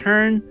to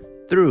return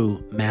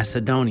through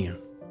Macedonia.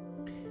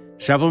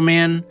 Several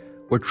men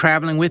were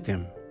traveling with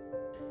him.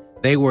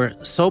 They were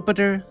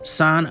Sopater,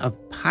 son of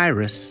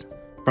Pyrrhus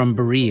from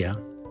Berea,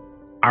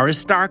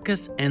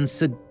 Aristarchus and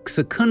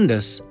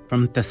Secundus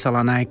from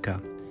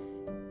Thessalonica,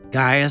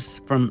 Gaius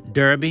from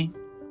Derbe,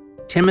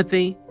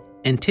 Timothy,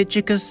 and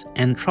Tychicus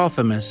and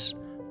Trophimus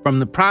from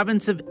the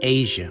province of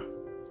Asia.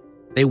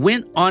 They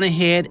went on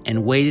ahead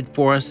and waited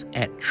for us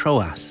at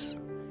Troas.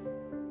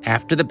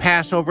 After the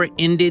Passover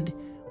ended,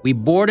 we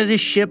boarded a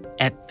ship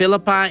at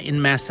Philippi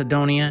in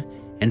Macedonia,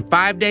 and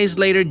 5 days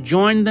later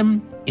joined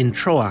them in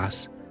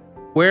Troas,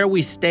 where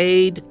we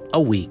stayed a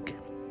week.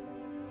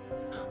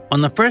 On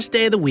the first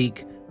day of the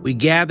week, we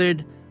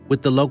gathered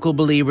with the local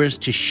believers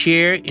to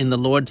share in the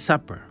Lord's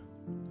Supper.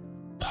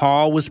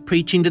 Paul was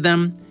preaching to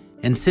them,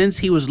 and since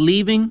he was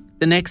leaving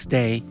the next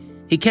day,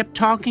 he kept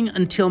talking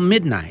until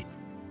midnight.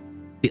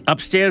 The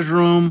upstairs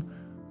room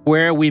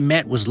where we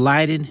met was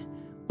lighted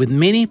with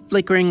many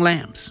flickering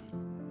lamps.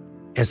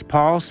 As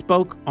Paul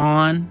spoke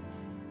on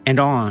and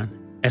on,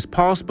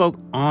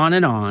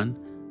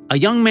 a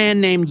young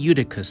man named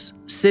Eutychus,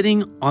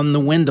 sitting on the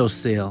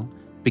windowsill,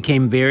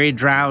 became very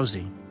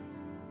drowsy.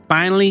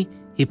 Finally,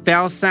 he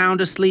fell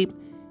sound asleep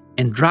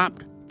and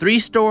dropped 3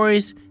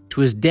 stories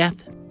to his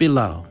death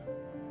below.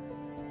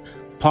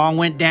 Paul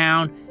went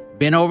down,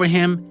 bent over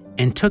him,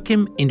 and took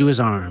him into his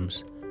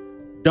arms.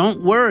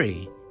 "Don't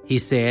worry," he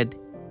said.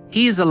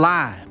 "He's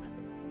alive."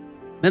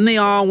 Then they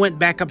all went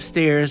back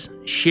upstairs,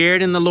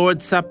 shared in the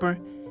Lord's Supper,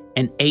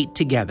 and ate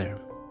together.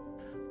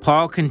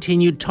 Paul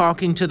continued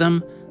talking to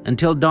them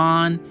until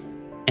dawn,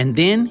 and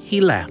then he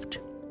left.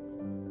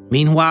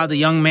 Meanwhile, the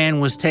young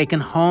man was taken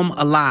home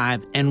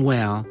alive and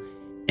well,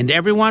 and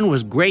everyone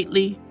was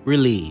greatly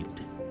relieved.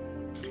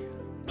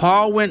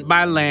 Paul went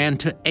by land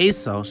to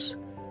Assos,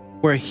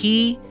 where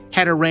he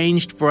had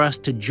arranged for us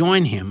to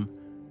join him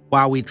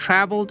while we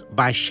traveled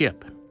by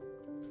ship.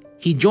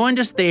 He joined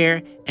us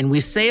there, and we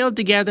sailed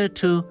together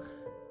to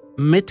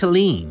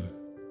Mytilene.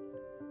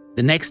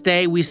 The next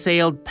day, we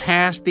sailed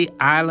past the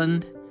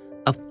island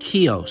of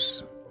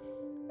Chios.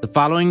 The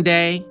following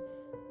day,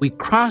 we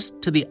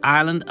crossed to the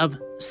island of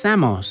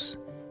Samos,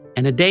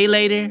 and a day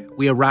later,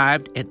 we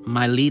arrived at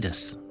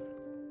Miletus.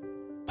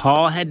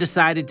 Paul had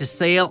decided to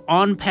sail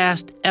on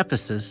past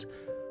Ephesus,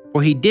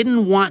 for he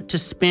didn't want to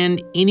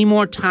spend any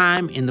more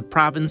time in the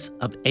province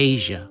of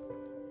Asia.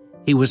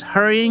 He was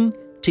hurrying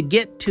to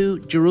get to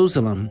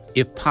Jerusalem,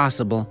 if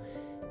possible,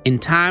 in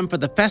time for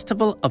the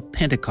festival of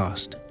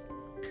Pentecost.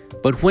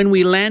 But when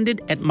we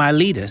landed at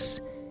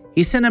Miletus,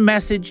 he sent a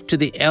message to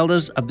the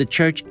elders of the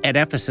church at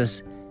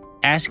Ephesus,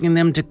 asking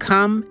them to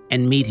come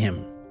and meet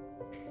him.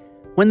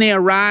 When they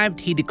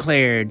arrived, he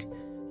declared,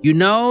 "You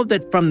know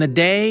that from the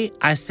day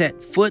I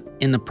set foot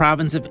in the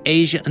province of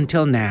Asia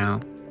until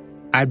now,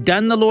 I've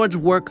done the Lord's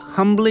work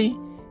humbly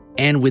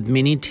and with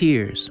many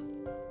tears.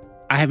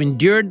 I have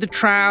endured the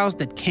trials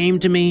that came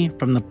to me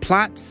from the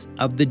plots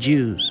of the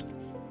Jews.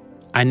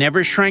 I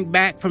never shrank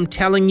back from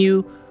telling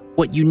you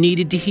what you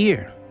needed to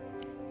hear,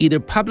 either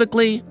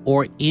publicly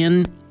or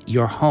in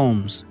your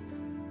homes.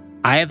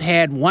 I have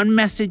had one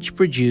message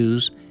for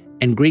Jews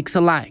and Greeks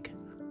alike,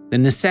 the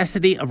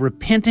necessity of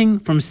repenting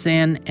from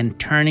sin and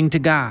turning to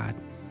God,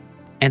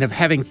 and of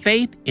having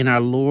faith in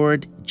our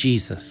Lord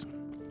Jesus.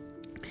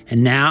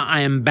 And now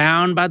I am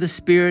bound by the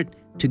Spirit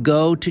to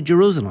go to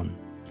Jerusalem.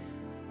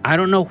 I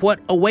don't know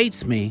what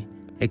awaits me,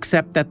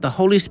 except that the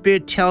Holy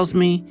Spirit tells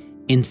me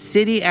in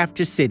city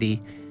after city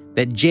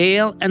that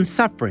jail and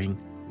suffering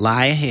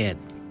lie ahead.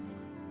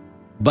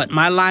 But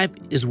my life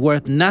is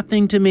worth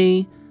nothing to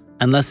me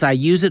unless I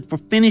use it for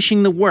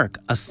finishing the work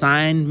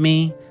assigned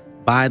me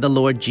by the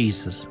Lord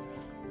Jesus,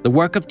 the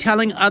work of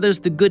telling others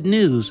the good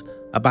news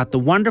about the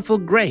wonderful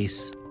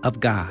grace of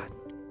God.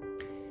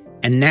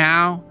 And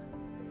now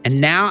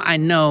I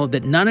know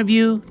that none of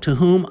you to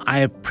whom I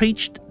have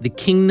preached the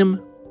kingdom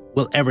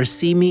will ever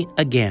see me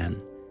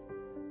again.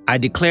 I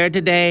declare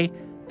today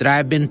that I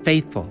have been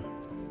faithful.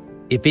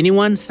 If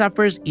anyone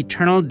suffers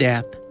eternal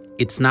death,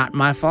 it's not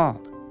my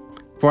fault,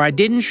 for I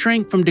didn't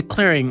shrink from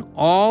declaring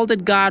all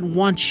that God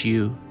wants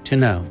you to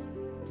know.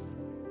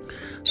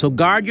 So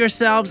guard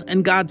yourselves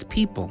and God's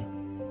people.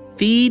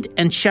 Feed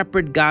and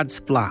shepherd God's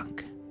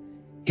flock,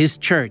 his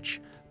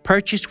church,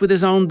 purchased with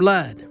his own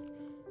blood,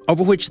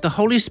 over which the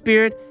Holy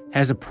Spirit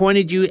has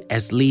appointed you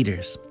as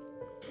leaders.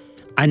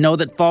 I know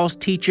that false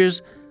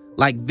teachers,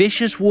 like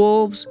vicious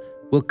wolves,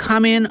 will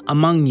come in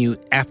among you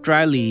after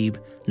I leave,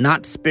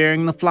 not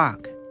sparing the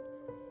flock.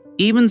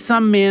 Even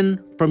some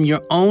men from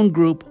your own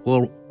group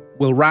will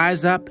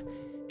rise up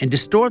and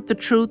distort the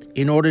truth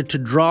in order to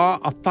draw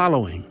a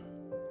following.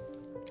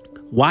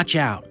 Watch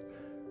out.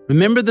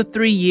 Remember the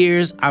 3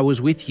 years I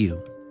was with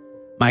you,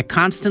 my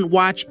constant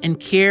watch and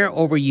care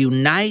over you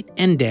night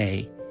and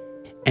day,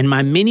 and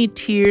my many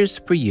tears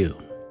for you.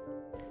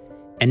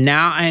 And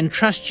now I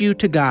entrust you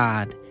to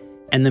God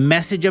and the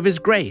message of his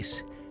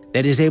grace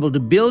that is able to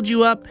build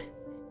you up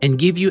and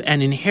give you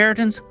an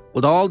inheritance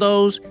with all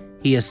those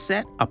he has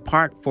set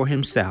apart for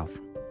himself.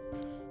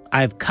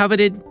 I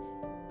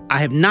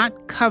have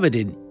not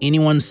coveted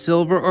anyone's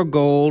silver or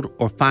gold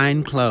or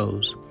fine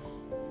clothes.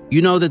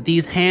 You know that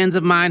these hands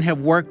of mine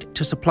have worked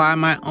to supply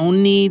my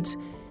own needs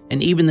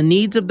and even the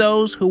needs of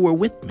those who were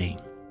with me.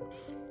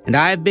 And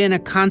I have been a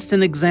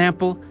constant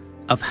example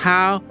of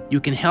how you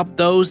can help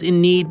those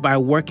in need by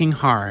working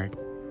hard.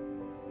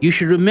 You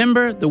should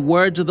remember the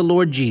words of the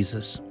Lord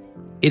Jesus.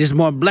 It is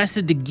more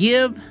blessed to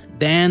give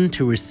than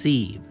to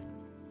receive.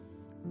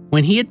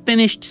 When he had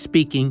finished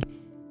speaking,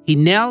 he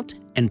knelt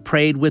and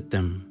prayed with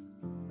them.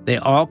 They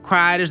all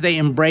cried as they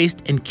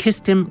embraced and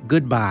kissed him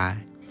goodbye.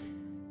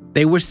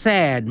 They were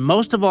sad,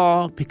 most of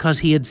all because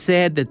he had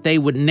said that they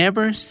would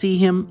never see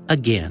him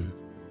again.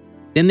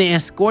 Then they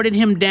escorted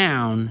him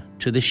down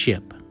to the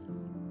ship.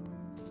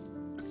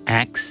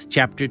 Acts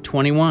chapter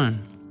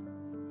 21.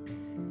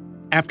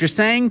 After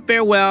saying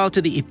farewell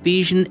to the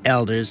Ephesian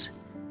elders,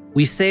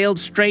 we sailed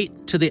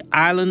straight to the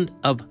island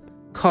of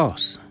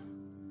Kos.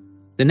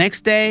 The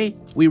next day,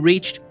 we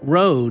reached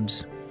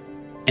Rhodes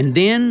and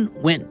then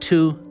went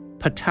to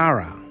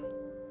Patara.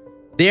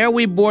 There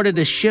we boarded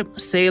a ship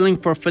sailing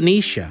for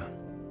Phoenicia.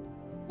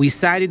 We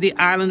sighted the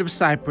island of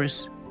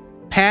Cyprus,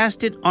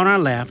 passed it on our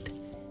left,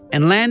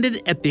 and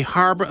landed at the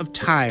harbor of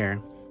Tyre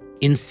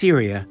in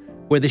Syria,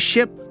 where the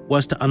ship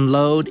was to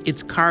unload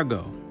its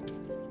cargo.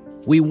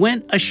 We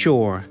went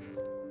ashore,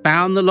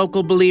 found the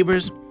local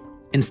believers,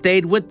 and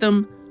stayed with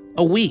them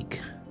a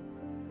week.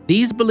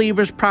 These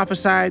believers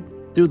prophesied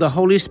through the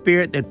Holy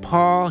Spirit that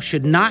Paul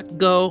should not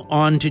go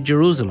on to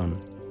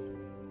Jerusalem.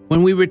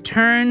 When we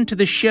returned to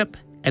the ship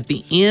at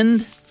the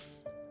end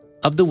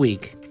of the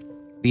week,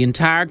 the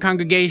entire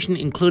congregation,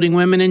 including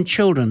women and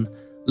children,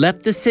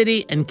 left the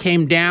city and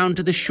came down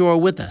to the shore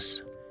with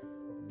us.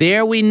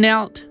 There we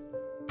knelt,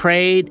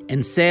 prayed,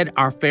 and said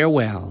our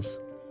farewells.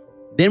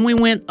 Then we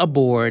went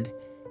aboard,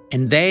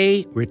 and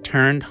they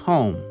returned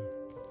home.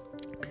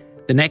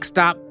 The next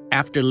stop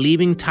after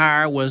leaving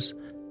Tyre was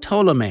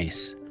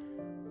Ptolemais,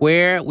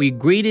 where we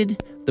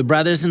greeted the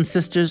brothers and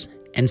sisters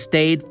and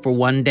stayed for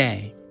one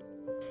day.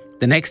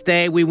 The next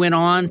day we went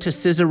on to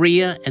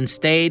Caesarea and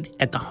stayed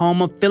at the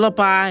home of Philip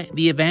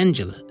the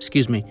evangelist,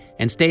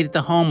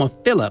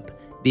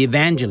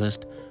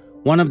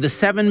 one of the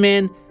 7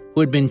 men who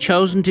had been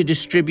chosen to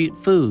distribute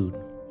food.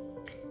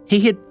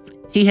 He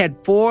had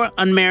 4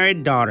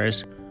 unmarried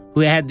daughters who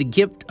had the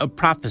gift of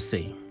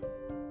prophecy.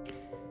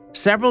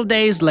 Several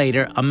days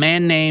later, a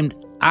man named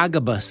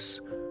Agabus,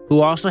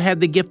 who also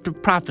had the gift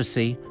of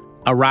prophecy,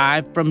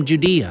 arrived from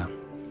Judea.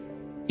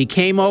 He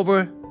came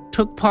over,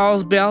 took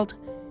Paul's belt,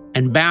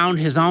 and bound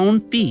his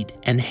own feet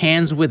and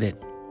hands with it.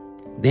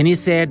 Then he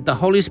said, "The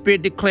Holy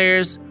Spirit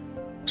declares,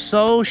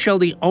 so shall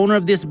the owner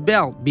of this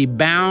belt be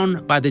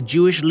bound by the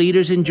Jewish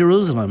leaders in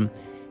Jerusalem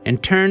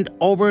and turned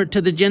over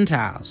to the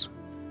Gentiles."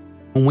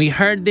 When we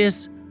heard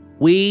this,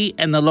 we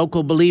and the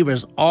local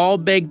believers all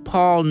begged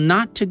Paul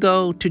not to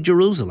go to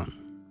Jerusalem.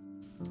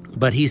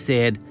 But he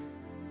said,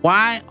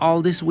 "Why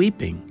all this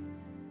weeping?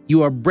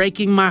 You are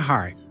breaking my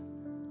heart.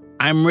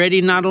 I'm ready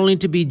not only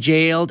to be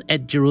jailed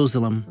at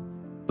Jerusalem,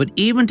 but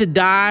even to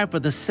die for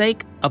the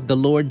sake of the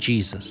Lord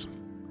Jesus."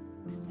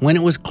 When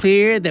it was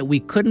clear that we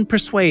couldn't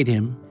persuade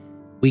him,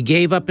 we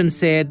gave up and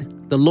said,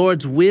 "The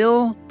Lord's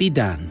will be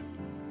done."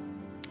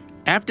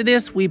 After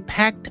this, we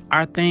packed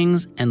our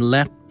things and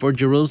left for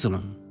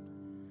Jerusalem.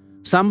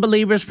 Some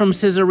believers from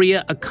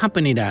Caesarea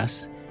accompanied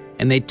us,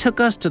 and they took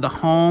us to the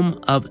home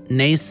of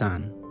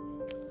Nason,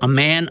 a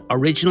man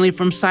originally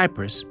from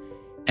Cyprus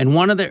and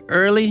one of the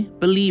early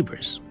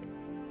believers.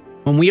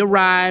 When we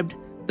arrived,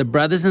 the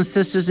brothers and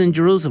sisters in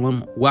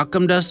Jerusalem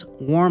welcomed us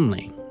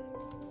warmly.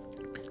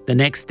 The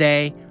next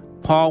day,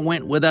 Paul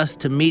went with us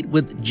to meet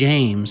with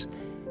James,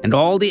 and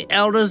all the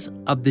elders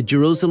of the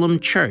Jerusalem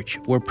church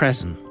were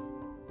present.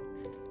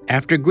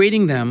 After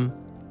greeting them,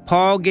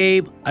 Paul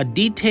gave a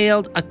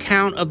detailed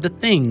account of the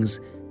things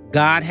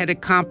God had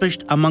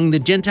accomplished among the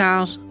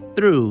Gentiles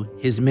through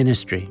his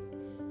ministry.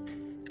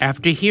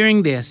 After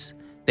hearing this,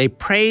 they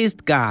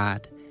praised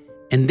God,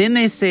 and then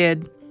they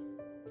said,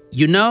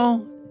 "You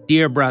know,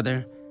 dear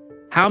brother,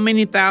 how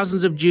many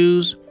thousands of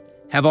Jews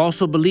have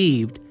also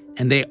believed,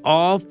 and they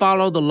all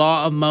follow the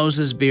law of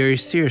Moses very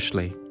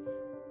seriously.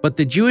 But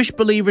the Jewish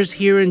believers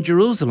here in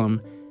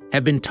Jerusalem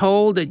have been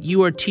told that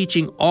you are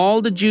teaching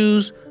all the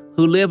Jews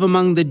who live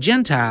among the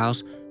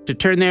Gentiles to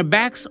turn their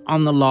backs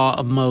on the law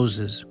of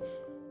Moses.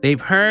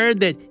 They've heard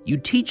that you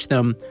teach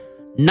them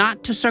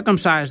not to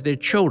circumcise their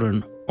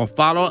children or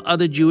follow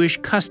other Jewish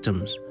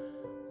customs.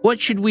 What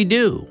should we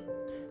do?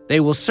 They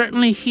will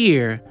certainly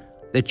hear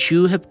that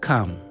you have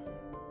come."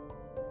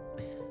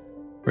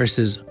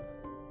 Verses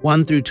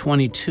 1 through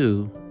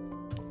 22,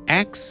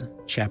 Acts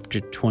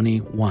chapter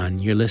 21.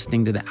 You're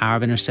listening to the Hour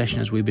of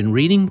Intercession as we've been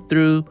reading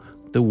through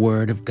the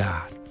Word of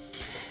God.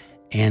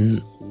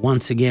 And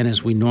once again,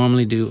 as we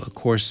normally do, of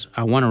course,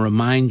 I want to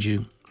remind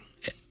you,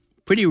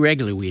 pretty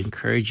regularly we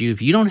encourage you,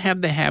 if you don't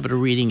have the habit of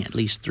reading at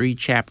least 3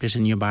 chapters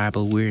in your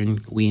Bible,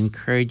 we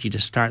encourage you to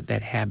start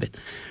that habit.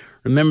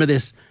 Remember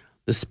this,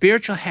 the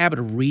spiritual habit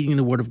of reading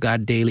the Word of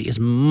God daily is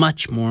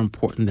much more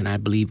important than I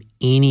believe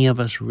any of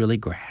us really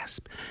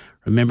grasp.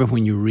 Remember,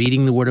 when you're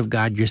reading the Word of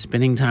God, you're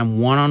spending time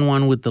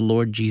one-on-one with the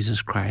Lord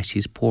Jesus Christ.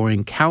 He's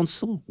pouring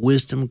counsel,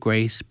 wisdom,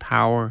 grace,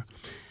 power,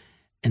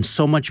 and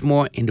so much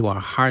more into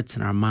our hearts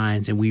and our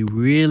minds, and we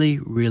really,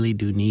 really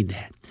do need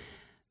that.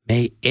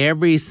 May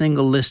every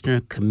single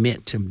listener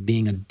commit to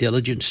being a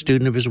diligent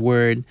student of His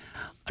Word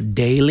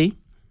daily,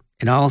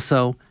 and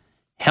also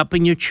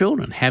helping your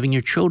children, having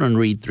your children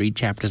read 3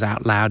 chapters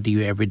out loud to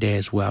you every day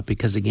as well,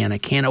 because again, I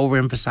can't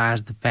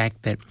overemphasize the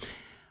fact that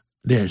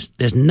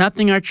there's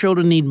nothing our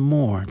children need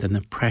more than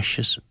the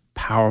precious,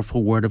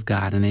 powerful Word of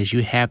God, and as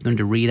you have them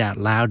to read out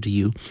loud to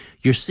you,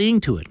 you're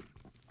seeing to it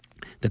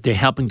that they're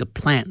helping to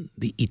plant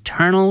the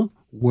eternal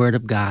Word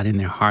of God in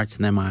their hearts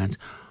and their minds.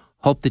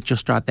 Hope that you'll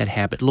start that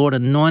habit. Lord,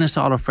 anoint us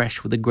all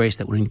afresh with the grace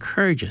that would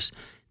encourage us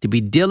to be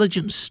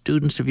diligent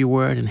students of your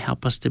Word and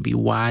help us to be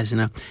wise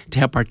enough to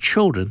help our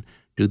children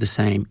do the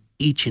same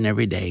each and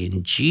every day.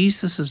 In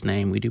Jesus'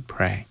 name we do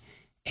pray.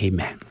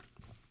 Amen.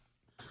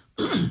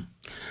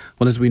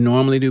 Well, as we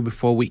normally do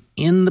before we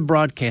end the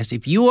broadcast,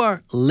 if you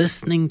are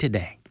listening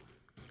today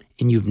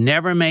and you've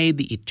never made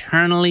the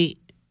eternally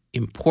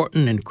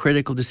important and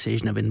critical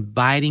decision of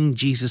inviting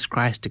Jesus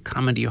Christ to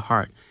come into your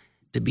heart,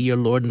 to be your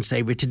Lord and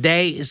Savior,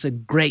 today is a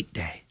great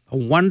day, a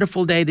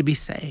wonderful day to be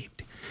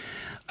saved,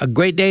 a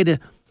great day to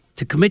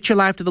commit your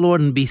life to the Lord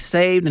and be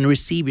saved and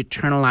receive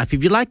eternal life.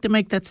 If you'd like to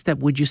make that step,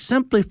 would you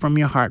simply from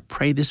your heart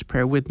pray this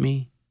prayer with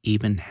me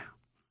even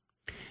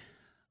now?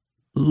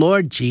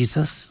 Lord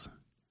Jesus,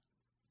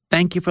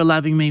 thank you for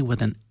loving me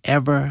with an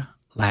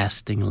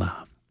everlasting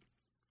love.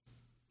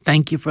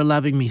 Thank you for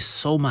loving me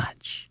so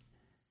much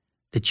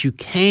that you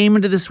came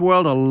into this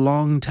world a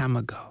long time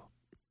ago.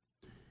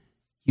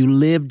 You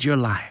lived your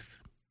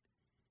life,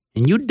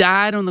 and you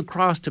died on the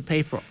cross to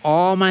pay for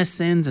all my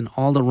sins and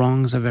all the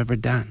wrongs I've ever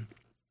done.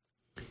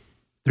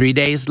 3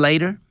 days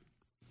later,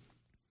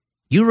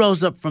 you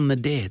rose up from the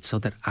dead so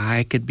that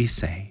I could be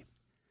saved.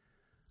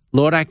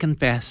 Lord, I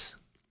confess,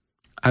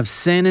 I've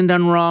sinned and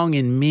done wrong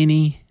in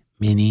many,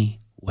 many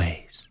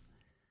ways.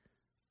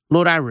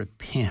 Lord, I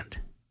repent.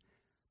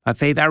 By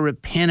faith, I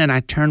repent and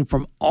I turn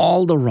from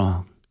all the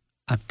wrong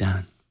I've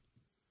done.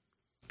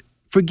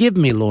 Forgive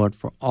me, Lord,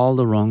 for all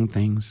the wrong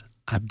things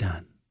I've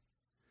done.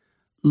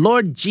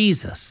 Lord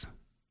Jesus,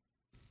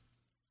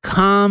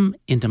 come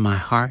into my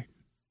heart.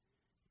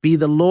 Be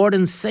the Lord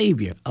and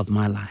Savior of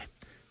my life.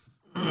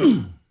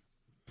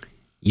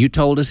 You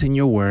told us in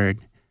your word,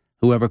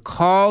 whoever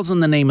calls on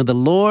the name of the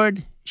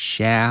Lord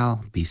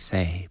shall be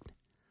saved.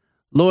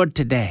 Lord,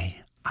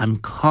 today I'm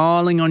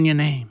calling on your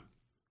name.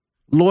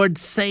 Lord,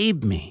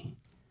 save me.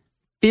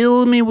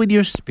 Fill me with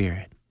your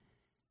Spirit.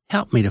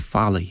 Help me to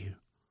follow you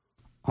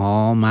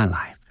all my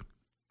life.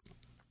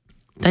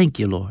 Thank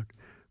you, Lord,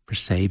 for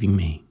saving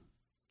me.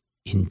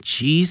 In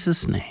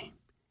Jesus' name,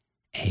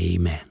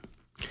 amen.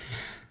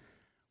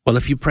 Well,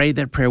 if you prayed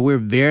that prayer, we're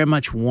very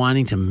much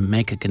wanting to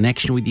make a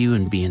connection with you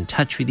and be in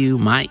touch with you.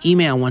 My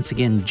email, once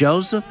again,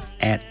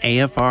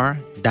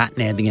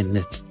 joseph@afr.net. Again,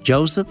 that's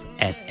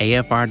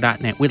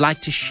joseph@afr.net. We'd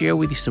like to share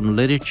with you some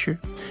literature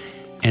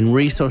and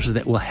resources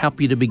that will help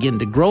you to begin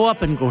to grow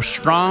up and grow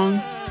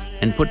strong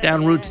and put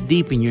down roots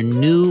deep in your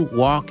new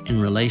walk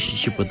and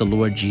relationship with the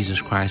Lord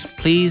Jesus Christ.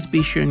 Please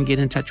be sure and get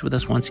in touch with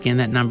us. Once again,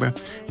 that number,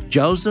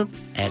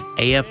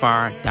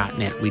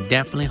 joseph@afr.net. We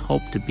definitely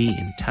hope to be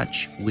in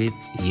touch with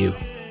you.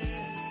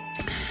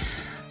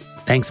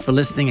 Thanks for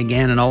listening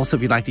again. And also,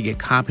 if you'd like to get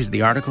copies of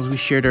the articles we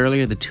shared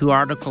earlier, the two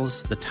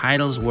articles, the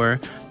titles were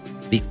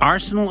The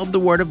Arsenal of the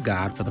Word of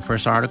God for the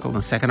first article, and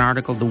the second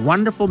article, The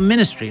Wonderful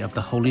Ministry of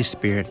the Holy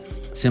Spirit.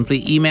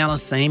 Simply email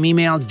us, same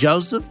email,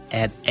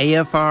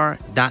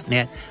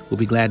 joseph@afr.net. We'll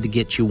be glad to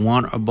get you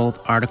one or both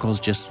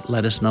articles. Just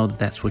let us know that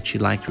that's what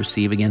you'd like to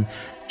receive. Again,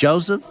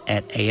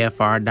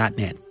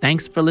 joseph@afr.net.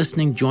 Thanks for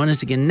listening. Join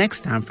us again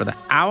next time for the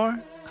Hour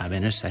of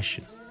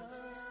Intercession.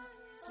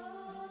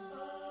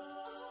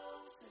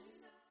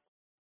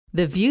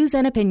 The views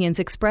and opinions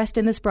expressed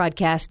in this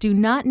broadcast do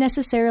not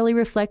necessarily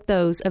reflect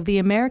those of the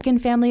American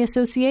Family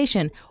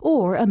Association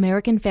or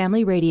American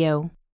Family Radio.